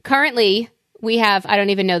exciting. Currently, we have, I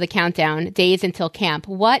don't even know the countdown, days until camp.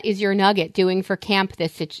 What is your nugget doing for camp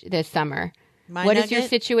this summer? What is your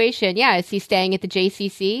situation? Yeah, is he staying at the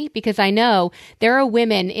JCC? Because I know there are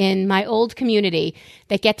women in my old community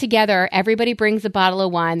that get together. Everybody brings a bottle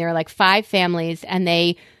of wine. There are like 5 families,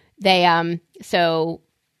 and so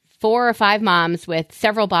 4 or 5 moms with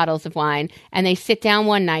several bottles of wine, and they sit down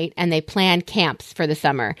one night and they plan camps for the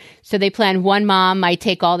summer. So they plan one mom might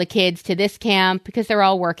take all the kids to this camp because they're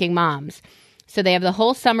all working moms. So they have the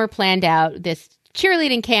whole summer planned out, this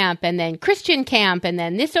cheerleading camp and then Christian camp and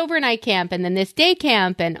then this overnight camp and then this day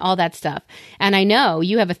camp and all that stuff. And I know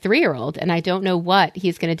you have a 3-year-old, and I don't know what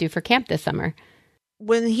he's going to do for camp this summer.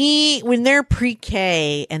 When they're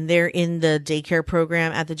pre-K and they're in the daycare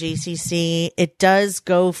program at the JCC, it does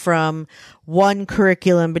go from one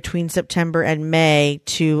curriculum between September and May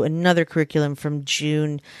to another curriculum from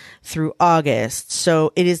June through August.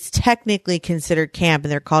 So it is technically considered camp,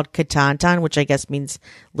 and they're called Katantan, which I guess means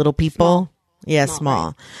little people. Small. Yeah,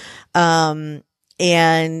 small.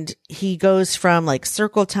 And he goes from like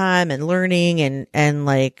circle time and learning and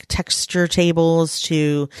like texture tables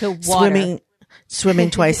to water. Swimming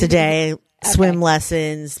twice a day, swim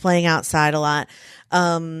lessons, playing outside a lot.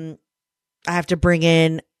 I have to bring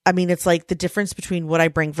in, I mean, it's like the difference between what I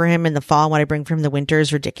bring for him in the fall and what I bring for him in the winter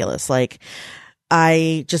is ridiculous. Like,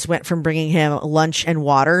 I just went from bringing him lunch and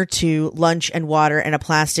water to lunch and water and a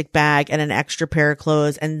plastic bag and an extra pair of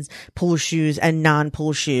clothes and pool shoes and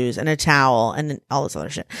non-pool shoes and a towel and all this other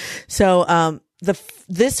shit. So,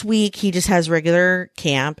 this week he just has regular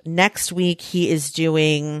camp. Next week he is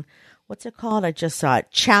doing, what's it called? I just saw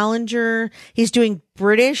it. Challenger. He's doing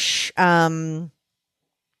British,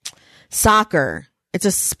 soccer. It's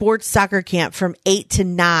a sports soccer camp from 8 to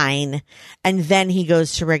 9. And then he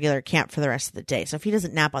goes to regular camp for the rest of the day. So if he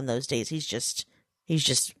doesn't nap on those days, he's just,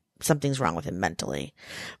 something's wrong with him mentally.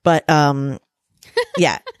 But,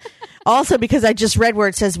 yeah. Also, because I just read where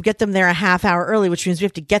it says we get them there a half hour early, which means we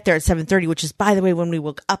have to get there at 7:30, which is, by the way, when we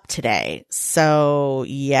woke up today. So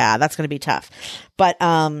yeah, that's going to be tough. But,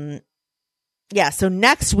 yeah. So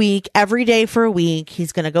next week, every day for a week,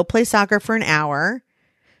 he's going to go play soccer for an hour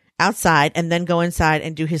outside and then go inside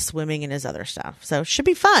and do his swimming and his other stuff. So it should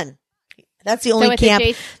be fun. That's the only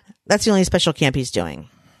camp. That's the only special camp he's doing.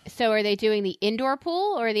 So are they doing the indoor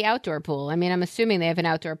pool or the outdoor pool? I mean, I'm assuming they have an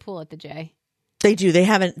outdoor pool at the J. They do.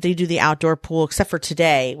 They do the outdoor pool, except for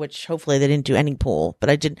today, which hopefully they didn't do any pool, but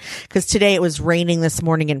I didn't, because today it was raining this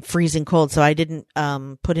morning and freezing cold. So I didn't,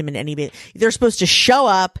 put him in any, they're supposed to show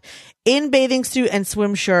up in bathing suit and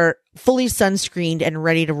swim shirt, fully sunscreened and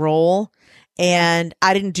ready to roll. And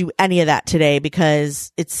I didn't do any of that today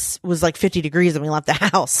because was like 50 degrees when we left the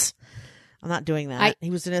house. I'm not doing that. He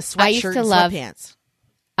was in a sweatshirt and sweatpants.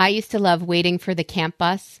 I used to love waiting for the camp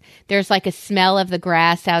bus. There's like a smell of the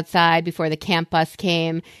grass outside before the camp bus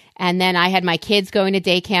came. And then I had my kids going to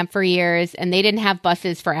day camp for years, and they didn't have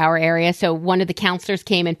buses for our area. So one of the counselors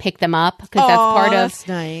came and picked them up because that's part of. That's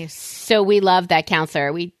nice. So we loved that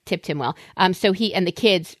counselor. We tipped him well. So he and the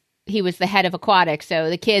kids, he was the head of aquatics. So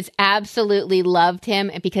the kids absolutely loved him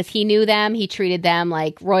because he knew them. He treated them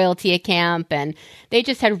like royalty at camp, and they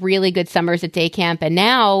just had really good summers at day camp. And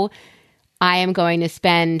now I am going to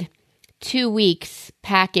spend 2 weeks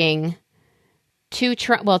packing two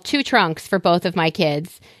trunks for both of my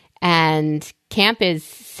kids. And camp is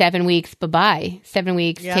 7 weeks. Bye-bye. 7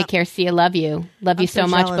 weeks. Yep. Take care. See you. Love you. Love you so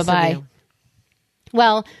much. jealous of Bye-bye. you.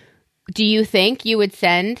 Well, do you think you would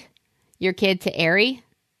send your kid to Aerie?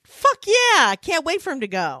 Fuck yeah. I can't wait for him to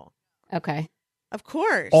go. Okay. Of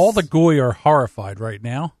course. All the goy are horrified right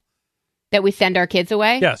now. That we send our kids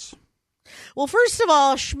away? Yes. Well, first of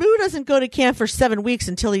all, Shmoo doesn't go to camp for 7 weeks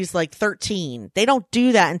until he's like 13. They don't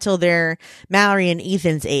do that until they're Mallory and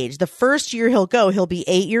Ethan's age. The first year he'll go, he'll be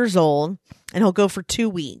 8 years old, and he'll go for 2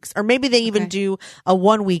 weeks. Or maybe they even do a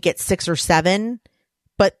 1 week at 6 or 7,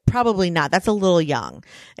 but probably not. That's a little young.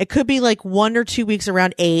 It could be like 1 or 2 weeks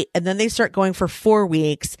around 8, and then they start going for 4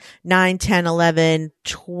 weeks, 9, 10, 11,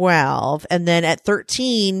 12. And then at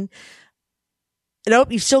 13...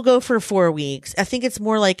 Nope, you still go for 4 weeks. I think it's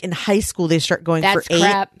more like in high school they start going for 8. That's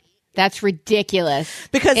crap. That's ridiculous.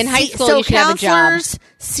 Because in high school you should have a job. counselors,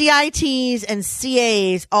 CITs, and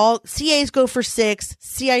CAs, all CAs go for 6,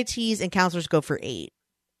 CITs and counselors go for 8.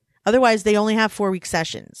 Otherwise, they only have 4-week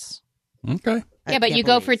sessions. Okay. Yeah, but you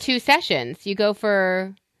go for 2 sessions. You go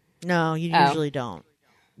for No, you usually don't.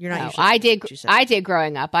 You're not. Oh, Usually I did. supposed to do 2 sessions. I did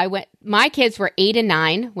growing up. I went. My kids were 8 and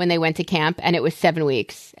 9 when they went to camp, and it was 7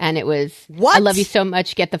 weeks. And it was. What? I love you so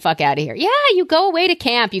much. Get the fuck out of here. Yeah, you go away to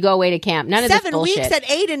camp. You go away to camp. None of this 7 bullshit. weeks at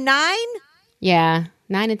 8 and 9. Yeah,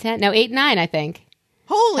 9 and 10. No, 8 and 9. I think.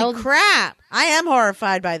 Holy crap! I am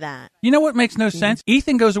horrified by that. You know what makes no sense?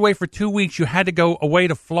 Ethan goes away for 2 weeks. You had to go away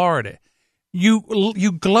to Florida.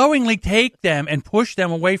 You glowingly take them and push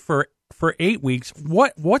them away for 8 weeks.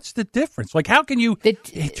 What's the difference? Like, how can you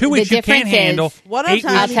 2 weeks you can't handle? What 8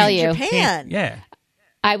 time I'll is tell in you. Japan? Yeah.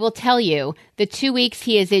 I will tell you. The 2 weeks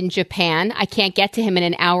he is in Japan, I can't get to him in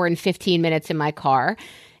an hour and 15 minutes in my car.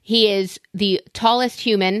 He is the tallest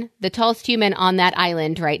human on that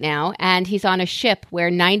island right now, and he's on a ship where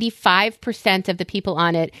 95% of the people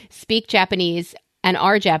on it speak Japanese and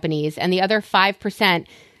are Japanese, and the other 5%,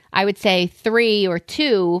 I would say 3 or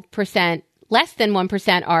 2%, less than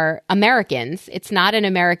 1% are Americans. It's not an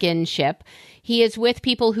American ship. He is with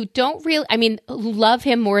people who don't really, who love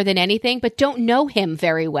him more than anything, but don't know him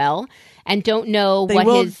very well and don't know They what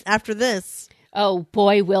will his... after this. Oh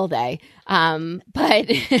boy, will they! But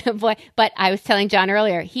I was telling John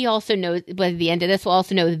earlier, he also knows. By the end of this, will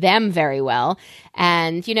also know them very well.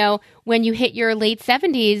 And when you hit your late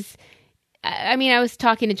 70s, I was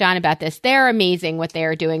talking to John about this. They're amazing what they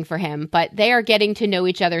are doing for him, but they are getting to know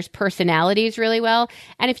each other's personalities really well.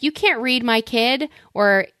 And if you can't read my kid,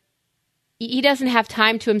 or he doesn't have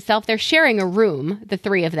time to himself, they're sharing a room, the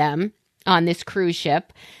 3 of them, on this cruise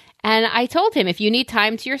ship. And I told him, if you need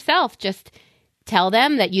time to yourself, just tell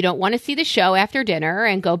them that you don't want to see the show after dinner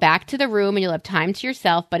and go back to the room and you'll have time to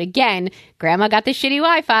yourself. But again, Grandma got the shitty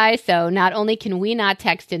Wi-Fi, so not only can we not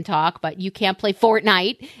text and talk, but you can't play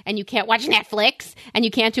Fortnite and you can't watch Netflix and you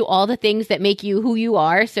can't do all the things that make you who you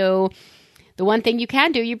are. So the one thing you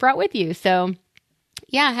can do, you brought with you. So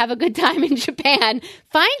yeah, have a good time in Japan.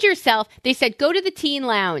 Find yourself. They said, go to the teen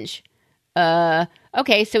lounge.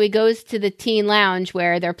 Okay, so he goes to the teen lounge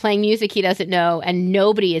where they're playing music he doesn't know and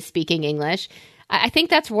nobody is speaking English. I think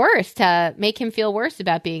that's worse, to make him feel worse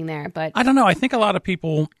about being there. But I don't know. I think a lot of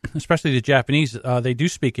people, especially the Japanese, they do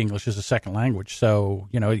speak English as a second language. So,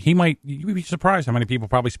 you'd be surprised how many people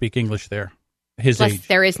probably speak English there. His plus, age.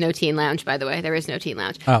 there is no teen lounge, by the way. There is no teen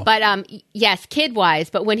lounge. Oh. But yes, kid-wise.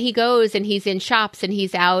 But when he goes and he's in shops and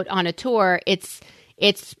he's out on a tour, it's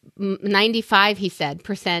 95, he said,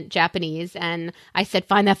 % Japanese. And I said,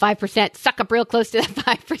 find that 5%, suck up real close to that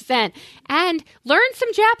 5%, and learn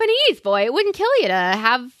some Japanese, boy. It wouldn't kill you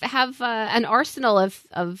to have an arsenal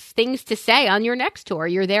of things to say on your next tour.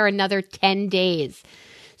 You're there another 10 days.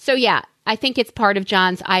 So yeah, I think it's part of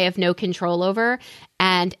John's I have no control over.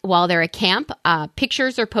 And while they're at camp,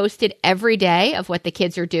 pictures are posted every day of what the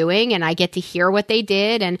kids are doing, and I get to hear what they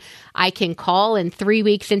did, and I can call, and 3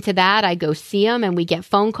 weeks into that, I go see them, and we get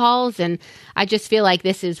phone calls, and I just feel like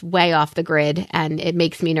this is way off the grid, and it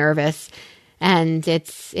makes me nervous. And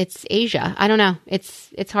it's Asia. I don't know.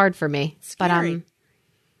 It's hard for me. Scary. But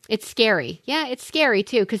it's scary. Yeah, it's scary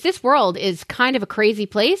too, because this world is kind of a crazy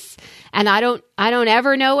place, and I don't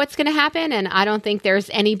ever know what's going to happen, and I don't think there's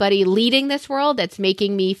anybody leading this world that's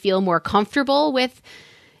making me feel more comfortable with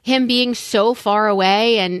him being so far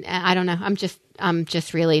away, and I don't know. I'm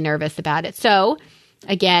just really nervous about it. So,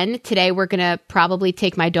 again, today we're going to probably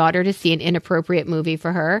take my daughter to see an inappropriate movie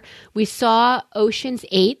for her. We saw Ocean's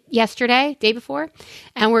 8 yesterday, day before,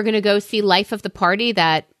 and we're going to go see Life of the Party,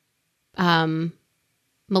 that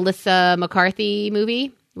Melissa McCarthy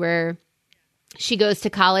movie where she goes to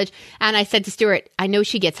college. And I said to Stuart, I know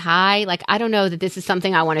she gets high. Like, I don't know that this is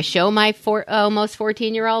something I want to show my almost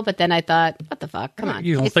 14-year-old. But then I thought, what the fuck? Come on.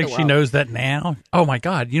 You don't think she knows that now? Oh, my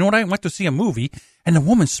God. You know what? I went to see a movie and the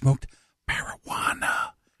woman smoked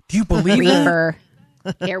marijuana. Do you believe that? Reefer.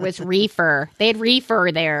 There was reefer. They had reefer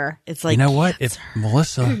there. It's like, you know what? If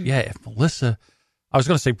Melissa, I was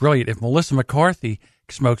going to say brilliant. If Melissa McCarthy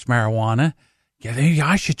smokes marijuana, yeah, maybe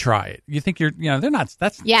I should try it. You think they're not.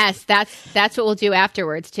 Yes, that's what we'll do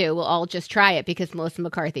afterwards too. We'll all just try it because Melissa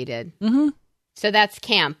McCarthy did. Mm-hmm. So that's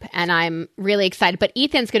camp, and I'm really excited. But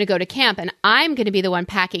Ethan's going to go to camp, and I'm going to be the one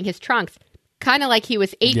packing his trunks, kind of like he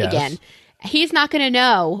was 8 again. He's not going to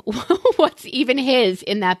know what's even his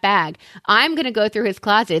in that bag. I'm going to go through his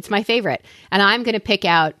closet. It's my favorite, and I'm going to pick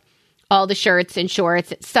out all the shirts and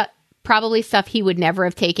shorts. Probably stuff he would never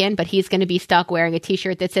have taken, but he's going to be stuck wearing a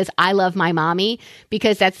T-shirt that says "I love my mommy"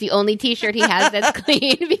 because that's the only T-shirt he has that's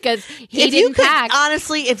clean because he didn't pack.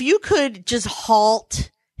 Honestly, if you could just halt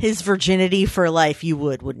his virginity for life, you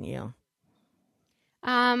would, wouldn't you?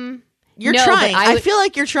 You're No, trying. but I I would- feel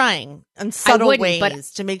like you're trying in subtle wouldn't, but-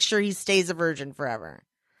 ways to make sure he stays a virgin forever.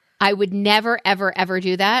 I would never, ever, ever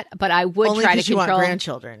do that, but I would Only try to because you want control.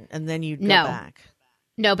 grandchildren, and then you'd go No. back.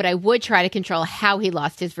 No, but I would try to control how he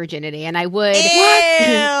lost his virginity, and I would. Ew,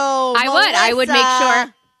 I would make Melissa.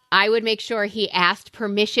 sure. I would make sure he asked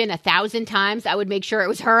permission 1,000 times. I would make sure it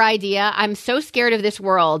was her idea. I'm so scared of this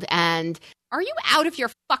world. And are you out of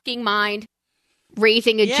your fucking mind?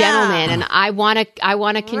 Raising a Yeah. gentleman, and I want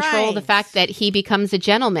to control the Right. fact that he becomes a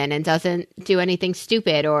gentleman and doesn't do anything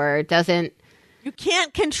stupid or doesn't. You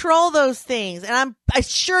can't control those things, and I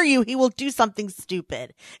assure you he will do something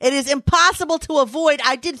stupid. It is impossible to avoid.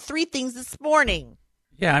 I did 3 things this morning.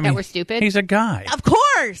 Yeah, I mean, were stupid? He's a guy. Of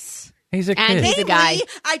course. He's a And kid. he's a guy. Namely,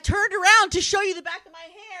 I turned around to show you the back of my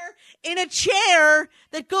hair in a chair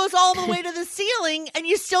that goes all the way to the ceiling, and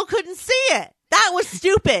you still couldn't see it. That was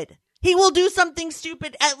stupid. He will do something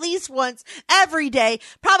stupid at least once every day,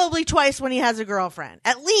 probably twice when he has a girlfriend.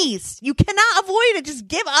 At least. You cannot avoid it. Just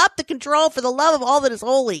give up the control for the love of all that is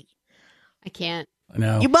holy. I can't.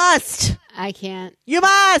 No. You must. I can't. You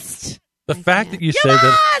must. The fact that you say must.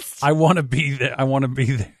 that I want to be there. I want to be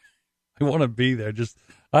there. I want to be there. Just,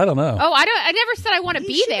 I don't know. Oh, I never said I want to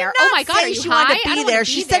be She there. did Oh not my god, say are you she high? wanted I to don't be wanna there. be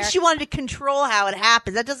She there. said she wanted to control how it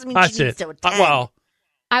happens. That doesn't mean That's she needs it. to attend. Well,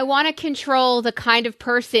 I want to control the kind of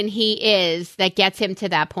person he is that gets him to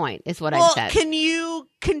that point, is what I've said. Can you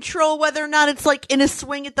control whether or not it's like in a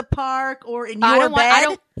swing at the park or in your I don't want. bed? I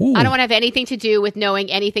don't. Ooh. I don't want to have anything to do with knowing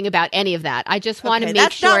anything about any of that. I just want to Okay, make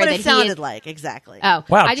that's sure not what that it sounded he is. like. Exactly. Oh,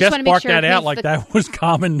 wow, I just Jess want to make barked sure that out he's like the- that was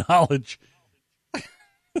common knowledge.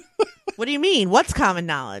 What do you mean? What's common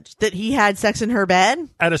knowledge? That he had sex in her bed?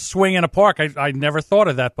 At a swing in a park, I never thought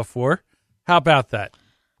of that before. How about that?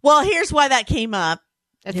 Well, here's why that came up.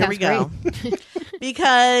 That Here sounds we go. great.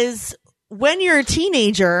 Because when you're a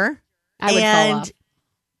teenager I would fall off.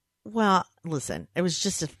 well, listen, it was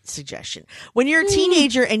just a suggestion. When you're a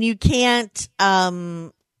teenager and you can't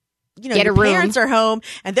Get your a room. parents are home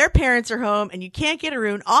and their parents are home and you can't get a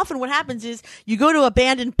room, often what happens is you go to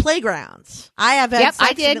abandoned playgrounds. I have had Yep, I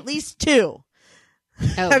sex in did. at least 2.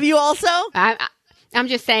 Oh. Have you also? I'm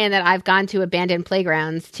just saying that I've gone to abandoned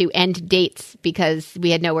playgrounds to end dates because we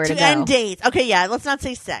had nowhere to go. End dates. Okay, yeah, let's not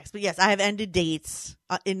say sex, but yes, I have ended dates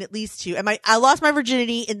in at least 2. And I lost my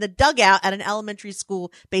virginity in the dugout at an elementary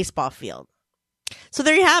school baseball field. So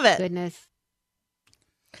there you have it. Goodness.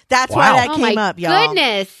 That's Wow. why that Oh came my up, y'all.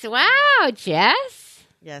 goodness! Wow, Jess,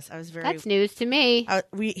 Yes, I was very. that's news to me.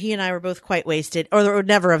 He and I were both quite wasted, or it would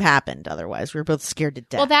never have happened otherwise. We were both scared to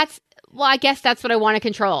death. Well, I guess that's what I want to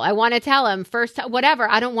control. I want to tell him first, whatever.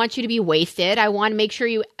 I don't want you to be wasted. I want to make sure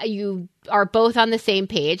you are both on the same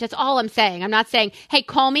page. That's all I'm saying. I'm not saying, hey,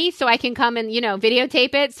 call me so I can come and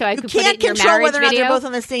videotape it so I you can put it can't in your control marriage whether or not video. they're both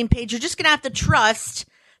on the same page. You're just gonna have to trust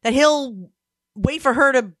that he'll wait for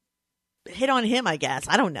her to hit on him. I guess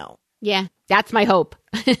I don't know. Yeah, that's my hope.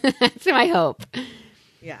 That's my hope.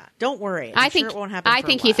 Yeah, don't worry. I I'm think sure it won't happen. I for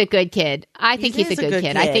think a he's a while. good kid. I think he's a good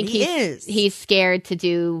kid. I think He is. he's scared to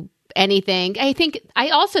do anything. I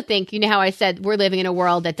also think, you know how I said we're living in a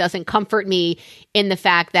world that doesn't comfort me in the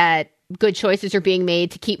fact that good choices are being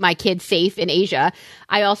made to keep my kids safe in Asia.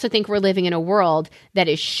 I also think we're living in a world that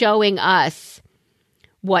is showing us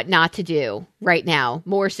what not to do right now.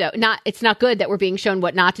 More so, it's not good that we're being shown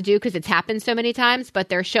what not to do because it's happened so many times, but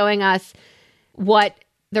they're showing us what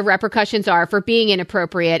the repercussions are for being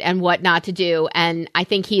inappropriate and what not to do. And I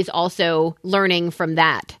think he's also learning from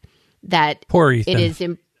that Poor Ethan. it is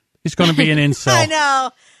He's going to be an incel. I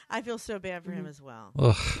know. I feel so bad for him as well.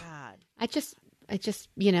 Ugh. God, I just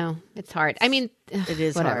it's hard. I mean, it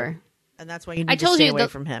is whatever. hard, and that's why you I need to told stay you away the-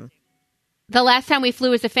 from him. The last time we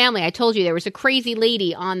flew as a family, I told you there was a crazy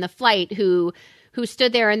lady on the flight who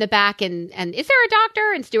stood there in the back and is there a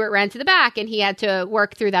doctor? And Stuart ran to the back and he had to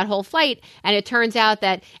work through that whole flight. And it turns out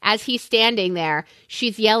that as he's standing there,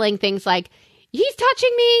 she's yelling things like, he's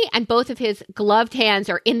touching me. And both of his gloved hands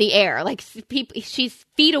are in the air. Like she's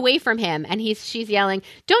feet away from him. And she's yelling,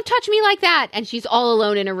 don't touch me like that. And she's all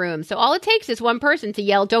alone in a room. So all it takes is one person to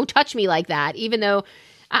yell, don't touch me like that. Even though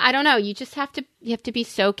I don't know. You just have to be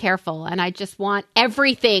so careful. And I just want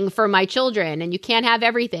everything for my children. And you can't have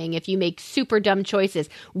everything if you make super dumb choices.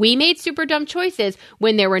 We made super dumb choices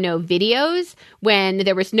when there were no videos, when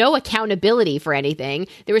there was no accountability for anything.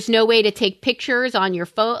 There was no way to take pictures on your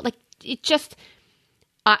phone. Like it just,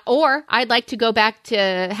 or I'd like to go back to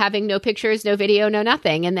having no pictures, no video, no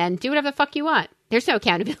nothing. And then do whatever the fuck you want. There's no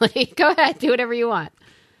accountability. Go ahead. Do whatever you want.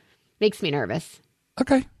 Makes me nervous.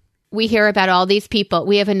 Okay. We hear about all these people.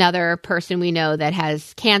 We have another person we know that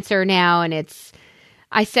has cancer now. And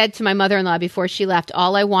I said to my mother-in-law before she left,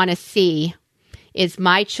 all I want to see is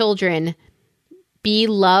my children be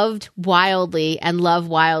loved wildly and love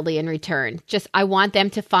wildly in return. Just, I want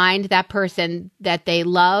them to find that person that they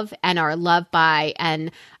love and are loved by.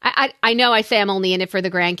 And I know I say I'm only in it for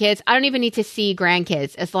the grandkids. I don't even need to see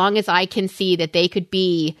grandkids. As long as I can see that they could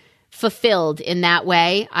be fulfilled in that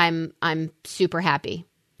way, I'm super happy.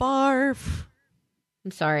 Barf.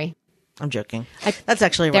 I'm sorry. I'm joking. That's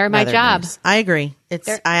actually they're my rather job. Nice. I agree.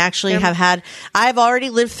 I've already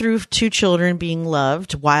lived through 2 children being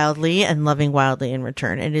loved wildly and loving wildly in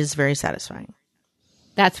return. It is very satisfying.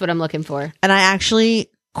 That's what I'm looking for. And I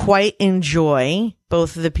actually quite enjoy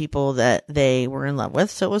both of the people that they were in love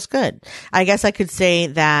with. So it was good. I guess I could say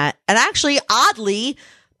that. And actually, oddly,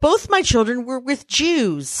 both my children were with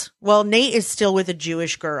Jews. Well, Nate is still with a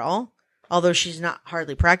Jewish girl, although she's not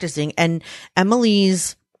hardly practicing. And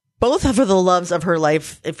Emily's, both of the loves of her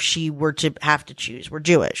life, if she were to have to choose, were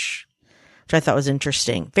Jewish, which I thought was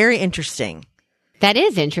interesting. Very interesting. That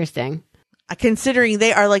is interesting. Considering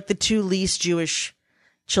they are like the 2 least Jewish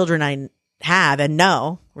children I have and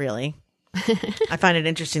know, really. I find it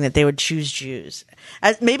interesting that they would choose Jews.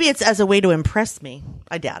 Maybe it's as a way to impress me.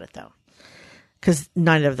 I doubt it, though. Because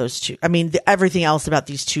none of those 2, I mean, everything else about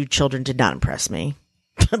these 2 children did not impress me.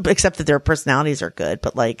 Except that their personalities are good,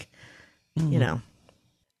 but like, you know.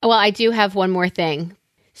 Well, I do have one more thing.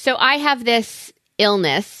 So I have this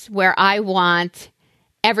illness where I want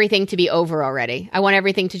everything to be over already. I want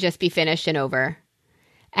everything to just be finished and over.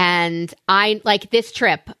 And I like this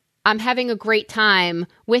trip. I'm having a great time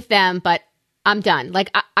with them, but I'm done. Like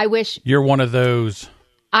I wish You're one of those.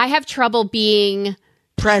 I have trouble being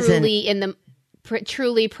Present.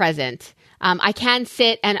 truly present. I can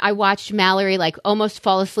sit, and I watched Mallory like almost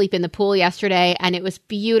fall asleep in the pool yesterday, and it was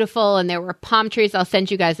beautiful, and there were palm trees. I'll send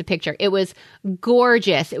you guys a picture. It was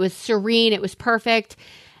gorgeous. It was serene. It was perfect.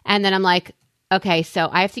 And then I'm like, okay, so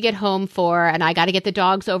I have to get home and I got to get the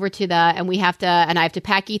dogs over to and I have to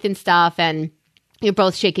pack Ethan's stuff, and you're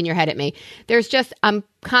both shaking your head at me. I'm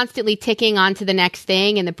constantly ticking on to the next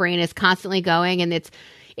thing, and the brain is constantly going, and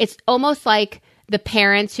it's almost like the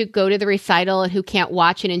parents who go to the recital and who can't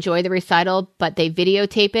watch and enjoy the recital, but they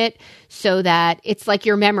videotape it so that it's like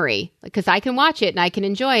your memory. Because I can watch it and I can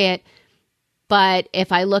enjoy it, but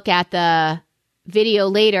if I look at the video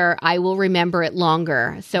later, I will remember it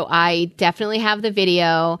longer. So I definitely have the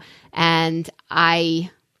video, and I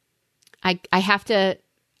have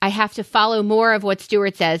to follow more of what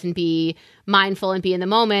Stuart says and be mindful and be in the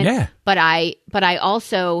moment. Yeah. But I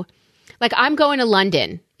also, like, I'm going to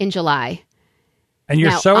London in July. And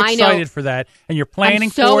you're Now, so I know- excited for that, and you're planning I'm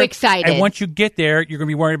so for it. excited. And once you get there, you're going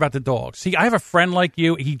to be worried about the dog. See, I have a friend like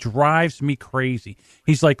you. He drives me crazy.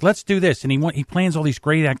 He's like, let's do this. And he plans all these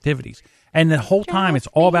great activities. And the whole time, it's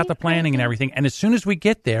all about the planning and everything. And as soon as we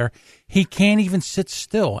get there, he can't even sit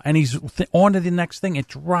still. And he's on to the next thing. It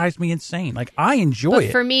drives me insane. Like, I enjoy But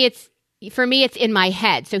it. for me, it's in my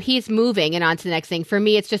head. So he's moving and on to the next thing. For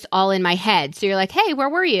me, it's just all in my head. So you're like, hey, where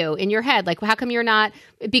were you in your head? Like, how come you're not?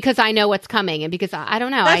 Because I know what's coming, and because I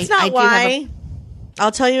don't know. That's I not why.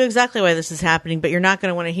 I'll tell you exactly why this is happening, but you're not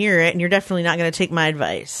going to want to hear it, and you're definitely not going to take my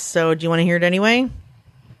advice. So do you want to hear it anyway?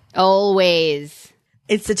 Always.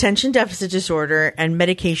 It's attention deficit disorder, and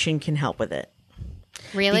medication can help with it.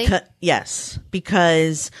 Really? Yes,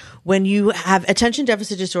 because when you have attention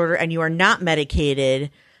deficit disorder and you are not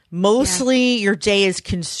medicated, mostly your day is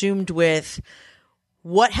consumed with,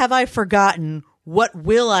 what have I forgotten? What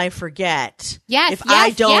will I forget? Yes,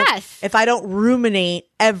 if I don't ruminate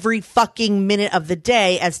every fucking minute of the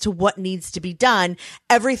day as to what needs to be done,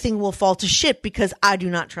 everything will fall to shit because I do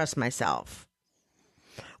not trust myself.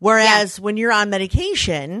 Whereas when you're on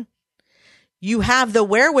medication, you have the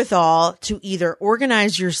wherewithal to either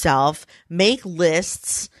organize yourself, make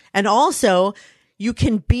lists, and also you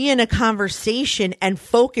can be in a conversation and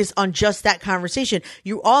focus on just that conversation.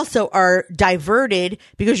 You also are diverted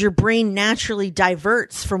because your brain naturally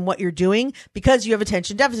diverts from what you're doing because you have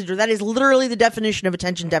attention deficit disorder. That is literally the definition of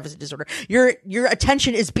attention deficit disorder. Your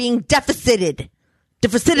attention is being deficited.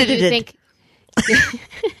 Deficited. Do you think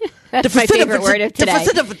that's my favorite word of today.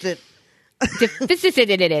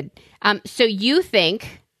 Deficited. So you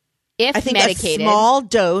think if I think medicated, a small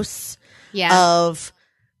dose yeah. of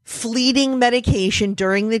fleeting medication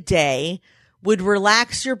during the day would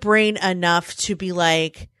relax your brain enough to be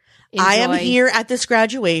like, I am here at this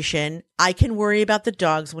graduation. I can worry about the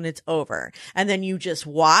dogs when it's over. And then you just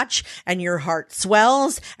watch and your heart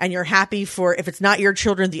swells and you're happy for, if it's not your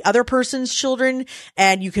children, the other person's children.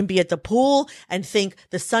 And you can be at the pool and think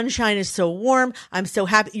the sunshine is so warm. I'm so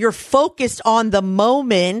happy. You're focused on the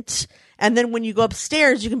moment And then when you go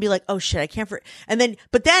upstairs, you can be like, oh shit, I can't.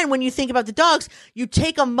 But then when you think about the dogs, you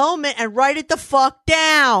take a moment and write it the fuck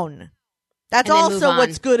down. That's And then move also on.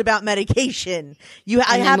 what's good about medication.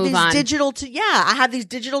 I then have move these on. I have these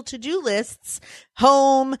digital to-do lists,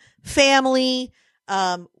 home, family,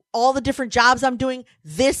 all the different jobs I'm doing,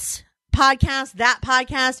 this podcast, that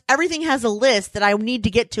podcast, everything has a list that I need to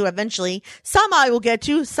get to eventually. Some I will get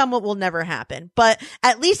to, some will never happen, but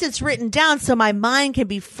at least it's written down so my mind can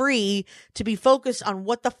be free to be focused on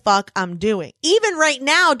what the fuck I'm doing. Even right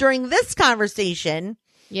now during this conversation,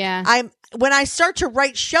 Yeah. when I start to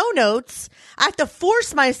write show notes, I have to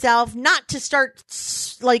force myself not to start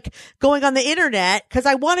like going on the internet because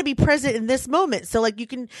I want to be present in this moment. So like you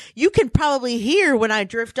can probably hear when I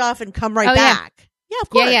drift off and come right Oh, yeah. back. Yeah, of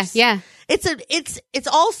course. Yeah. It's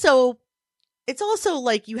also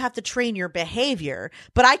like you have to train your behavior,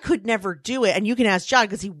 but I could never do it. And you can ask John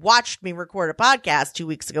because he watched me record a podcast 2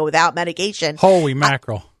 weeks ago without medication. Holy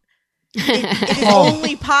mackerel. It is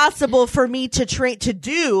only possible for me to train to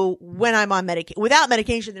do when I'm on medication. Without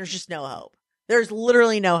medication, there's just no hope. There's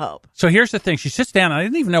literally no hope. So here's the thing. She sits down. And I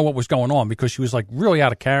didn't even know what was going on because she was like really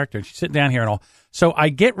out of character. And she's sitting down here and all. So I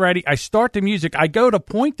get ready. I start the music. I go to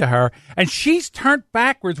point to her, and she's turned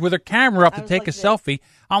backwards with her camera up to take a selfie.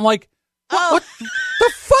 I'm like, what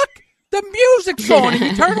the fuck? The music's on, and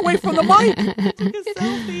you turn away from the mic. Took a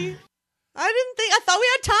selfie. I thought we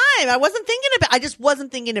had time. I just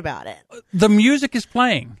wasn't thinking about it. The music is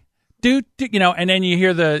playing. Dude, and then you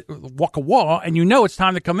hear the waka wah, and you know it's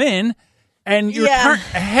time to come in, and you turn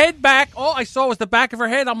head back. All I saw was the back of her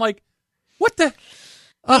head. I'm like, what the?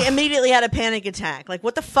 He immediately had a panic attack. Like,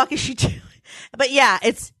 what the fuck is she doing? But yeah,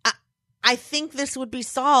 I think this would be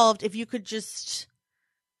solved if you could just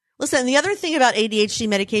listen. The other thing about ADHD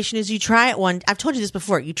medication is you try it I've told you this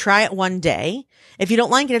before. You try it one day. If you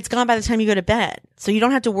don't like it, it's gone by the time you go to bed. So you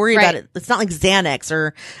don't have to worry about it. It's not like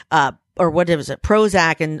Xanax or what is it,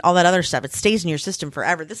 Prozac and all that other stuff. It stays in your system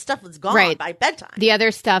forever. This stuff is gone by bedtime. The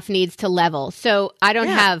other stuff needs to level. So I don't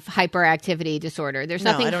have hyperactivity disorder. There's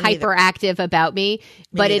nothing hyperactive about me,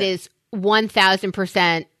 but it is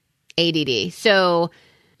 1000% ADD. So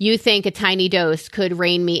you think a tiny dose could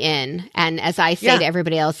rein me in. And as I say to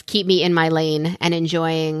everybody else, keep me in my lane and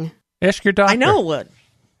enjoying. Ask your doctor. I know it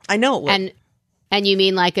would. And you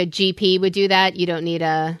mean like a GP would do that? You don't need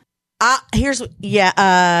a... I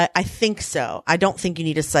think so. I don't think you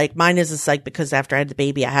need a psych. Mine is a psych because after I had the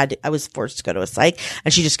baby, I was forced to go to a psych,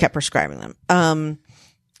 and she just kept prescribing them.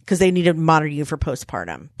 Because they need to monitor you for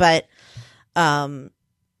postpartum. But,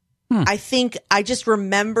 I think I just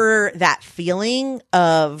remember that feeling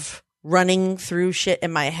of running through shit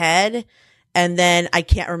in my head. And then I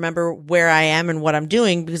can't remember where I am and what I'm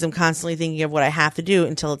doing because I'm constantly thinking of what I have to do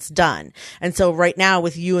until it's done. And so right now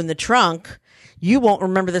with you in the trunk, you won't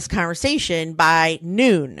remember this conversation by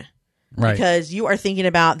noon. Right. Because you are thinking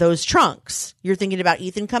about those trunks. You're thinking about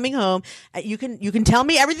Ethan coming home. You can tell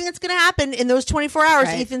me everything that's going to happen in those 24 hours.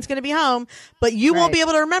 Right. Ethan's going to be home, but you won't be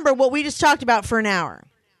able to remember what we just talked about for an hour.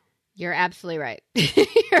 You're absolutely right.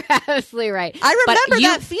 You're absolutely right. I remember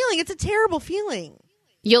that feeling. It's a terrible feeling.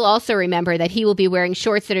 You'll also remember that he will be wearing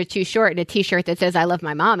shorts that are too short and a T-shirt that says, I love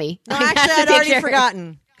my mommy. No, actually, I'd already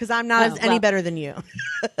forgotten because I'm not any better than you.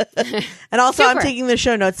 And also, I'm taking the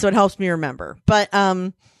show notes, so it helps me remember. But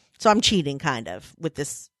so I'm cheating kind of with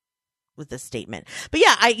this statement. But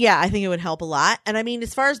I think it would help a lot. And I mean,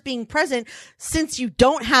 as far as being present, since you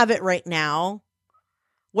don't have it right now,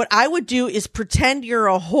 what I would do is pretend you're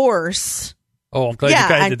a horse. Oh, I'm glad you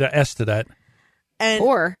guys did the S to that. And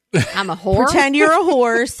whore. I'm a whore. Pretend you're a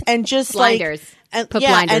horse and just blinders. And, put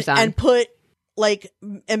blinders on. And put like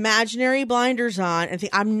imaginary blinders on and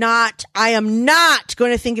think I am not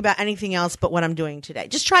going to think about anything else but what I'm doing today.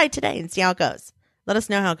 Just try it today and see how it goes. Let us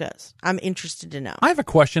know how it goes. I'm interested to know. I have a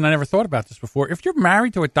question. I never thought about this before. If you're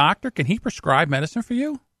married to a doctor, can he prescribe medicine for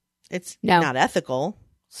you? It's not ethical.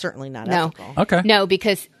 Certainly not ethical. Okay. No,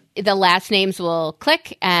 because the last names will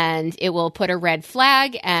click and it will put a red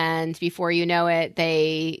flag, and before you know it,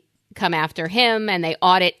 they come after him and they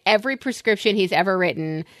audit every prescription he's ever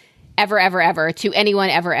written, ever to anyone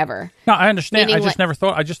ever. No, I understand. Meaning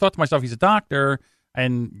I just thought to myself, he's a doctor,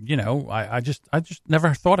 and I just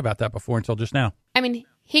never thought about that before until just now. I mean,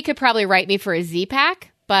 he could probably write me for a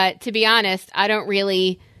Z-Pack, but to be honest, I don't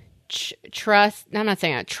really trust. I'm not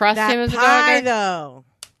saying I trust him as a doctor. Though.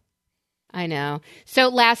 I know. So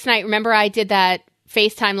last night, remember I did that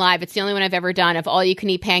FaceTime Live. It's the only one I've ever done of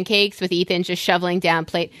all-you-can-eat pancakes with Ethan just shoveling down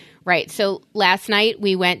plate. Right. So last night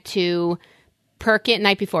we went to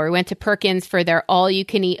night before, we went to Perkins for their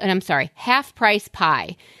all-you-can-eat, half-price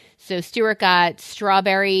pie. So Stuart got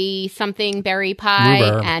strawberry something berry pie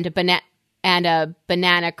Rhubarb. and and a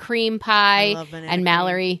banana cream pie. I love banana And cream.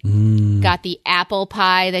 Mallory got the apple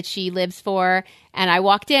pie that she lives for. And I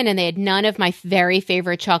walked in and they had none of my very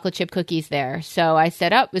favorite chocolate chip cookies there. So I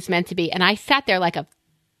said, oh, it was meant to be. And I sat there like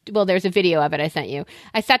there's a video of it I sent you.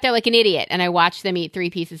 I sat there like an idiot and I watched them eat 3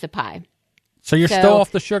 pieces of pie. So you're still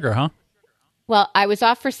off the sugar, huh? Well, I was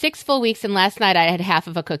off for 6 full weeks, and last night I had half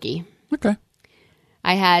of a cookie. Okay.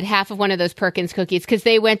 I had half of one of those Perkins cookies because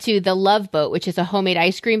they went to the Love Boat, which is a homemade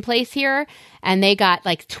ice cream place here, and they got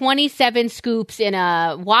like 27 scoops in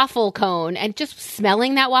a waffle cone, and just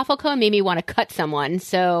smelling that waffle cone made me want to cut someone.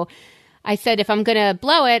 So I said, if I'm going to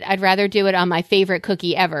blow it, I'd rather do it on my favorite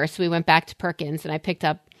cookie ever. So we went back to Perkins, and I picked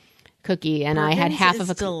up cookie, and I had half of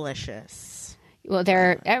a delicious. Well,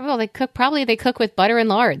 they cook with butter and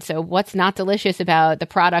lard. So what's not delicious about the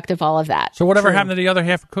product of all of that? So whatever happened to the other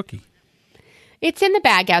half a cookie? It's in the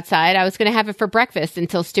bag outside. I was going to have it for breakfast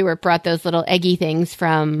until Stuart brought those little eggy things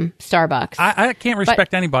from Starbucks. I can't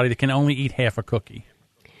respect anybody that can only eat half a cookie.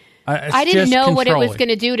 I didn't know what it was going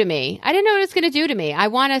to do to me. I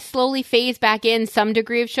want to slowly phase back in some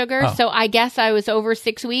degree of sugar. So I guess I was over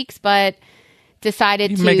 6 weeks, but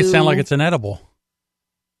decided to make it sound like it's inedible.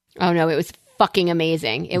 Oh, no, it was fucking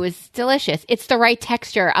amazing. It was delicious. It's the right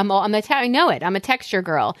texture. I know it. I'm a texture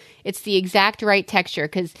girl. It's the exact right texture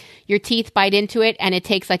because your teeth bite into it and it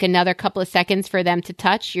takes like another couple of seconds for them to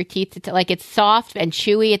touch your teeth. Like it's soft and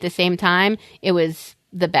chewy at the same time. It was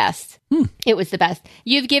the best. It was the best.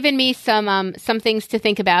 You've given me some things to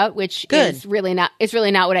think about, which is really not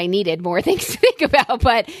what I needed. More things to think about.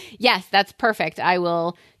 But yes, that's perfect. I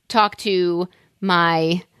will talk to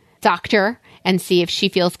my doctor and see if she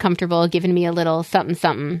feels comfortable giving me a little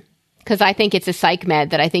something. Because I think it's a psych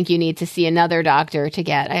med that I think you need to see another doctor to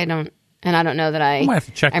get. I don't know that I might have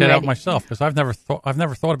to check I'm that ready. out myself because I've never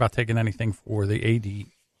thought about taking anything for the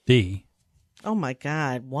ADD. Oh my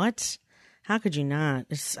God! What? How could you not?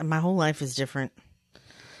 My whole life is different.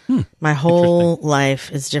 My whole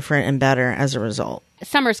life is different and better as a result.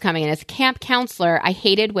 Summer's coming, and as a camp counselor, I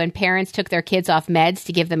hated when parents took their kids off meds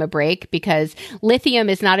to give them a break because lithium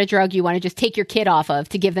is not a drug you want to just take your kid off of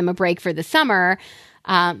to give them a break for the summer.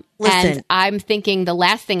 And I'm thinking the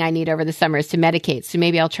last thing I need over the summer is to medicate. So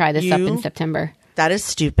maybe I'll try this up in September. That is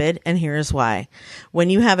stupid, and here's why. When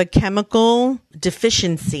you have a chemical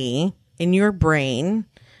deficiency in your brain,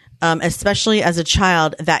 especially as a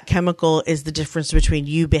child, that chemical is the difference between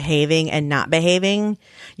you behaving and not behaving.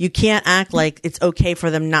 You can't act like it's okay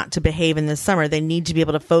for them not to behave in the summer. They need to be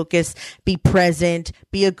able to focus, be present,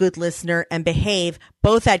 be a good listener, and behave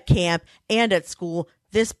both at camp and at school.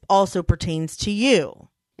 This also pertains to you.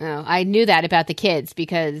 Oh, I knew that about the kids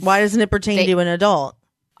because why doesn't it pertain to an adult?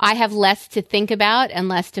 I have less to think about and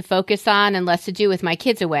less to focus on and less to do with my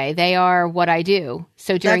kids away. They are what I do.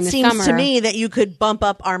 So during the summer, that seems to me that you could bump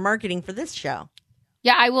up our marketing for this show.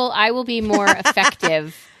 Yeah, I will be more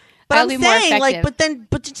effective. But I'll I'm be saying, more effective.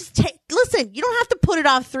 but just listen, you don't have to put it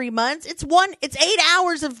off 3 months. It's 8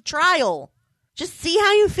 hours of trial. Just see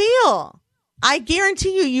how you feel. I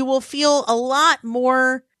guarantee you will feel a lot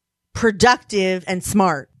more productive and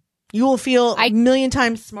smart. You will feel a million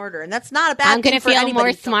times smarter, and that's not a bad thing for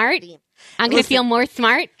anybody. I'm going to feel more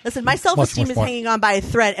smart. Listen, my self-esteem is hanging on by a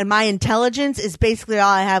thread, and my intelligence is basically all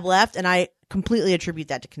I have left, and I completely attribute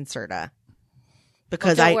that to Concerta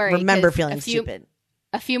because I remember feeling stupid.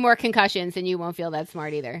 A few more concussions, and you won't feel that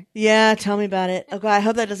smart either. Yeah, tell me about it. Okay, I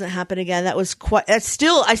hope that doesn't happen again. That was quite. I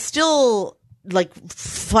still like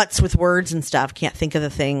futz with words and stuff. Can't think of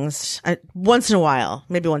the things. Once in a while,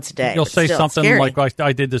 maybe once a day. You'll say something like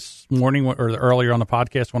I did this morning or earlier on the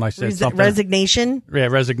podcast when I said something. Resignation. Yeah,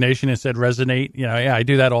 resignation. It said resonate. You know, yeah, I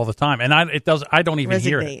do that all the time, and I don't even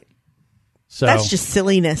hear it. So that's just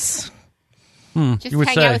silliness. Just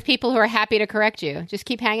hang out with people who are happy to correct you. Just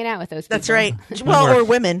keep hanging out with those people. That's right. Well, or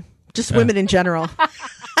women. Just women in general.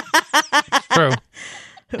 True.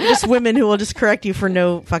 Just women who will just correct you for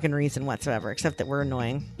no fucking reason whatsoever, except that we're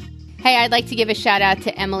annoying. Hey, I'd like to give a shout out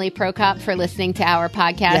to Emily Prokop for listening to our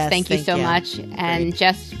podcast. Yes, thank you so much. And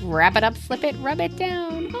just wrap it up, slip it, rub it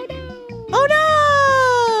down. Oh, no.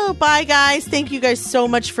 Oh, no. Bye, guys. Thank you guys so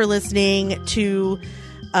much for listening to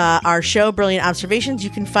our show, Brilliant Observations. You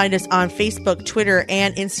can find us on Facebook, Twitter,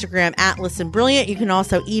 and Instagram at Listen Brilliant. You can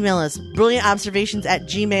also email us,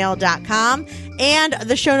 brilliantobservations@gmail.com. And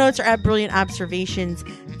the show notes are at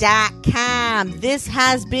brilliantobservations.com. This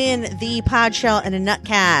has been the Podshell and a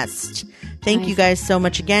Nutcast. Thank you guys so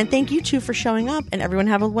much again. Thank you, too, for showing up. And everyone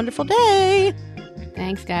have a wonderful day.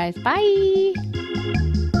 Thanks, guys. Bye.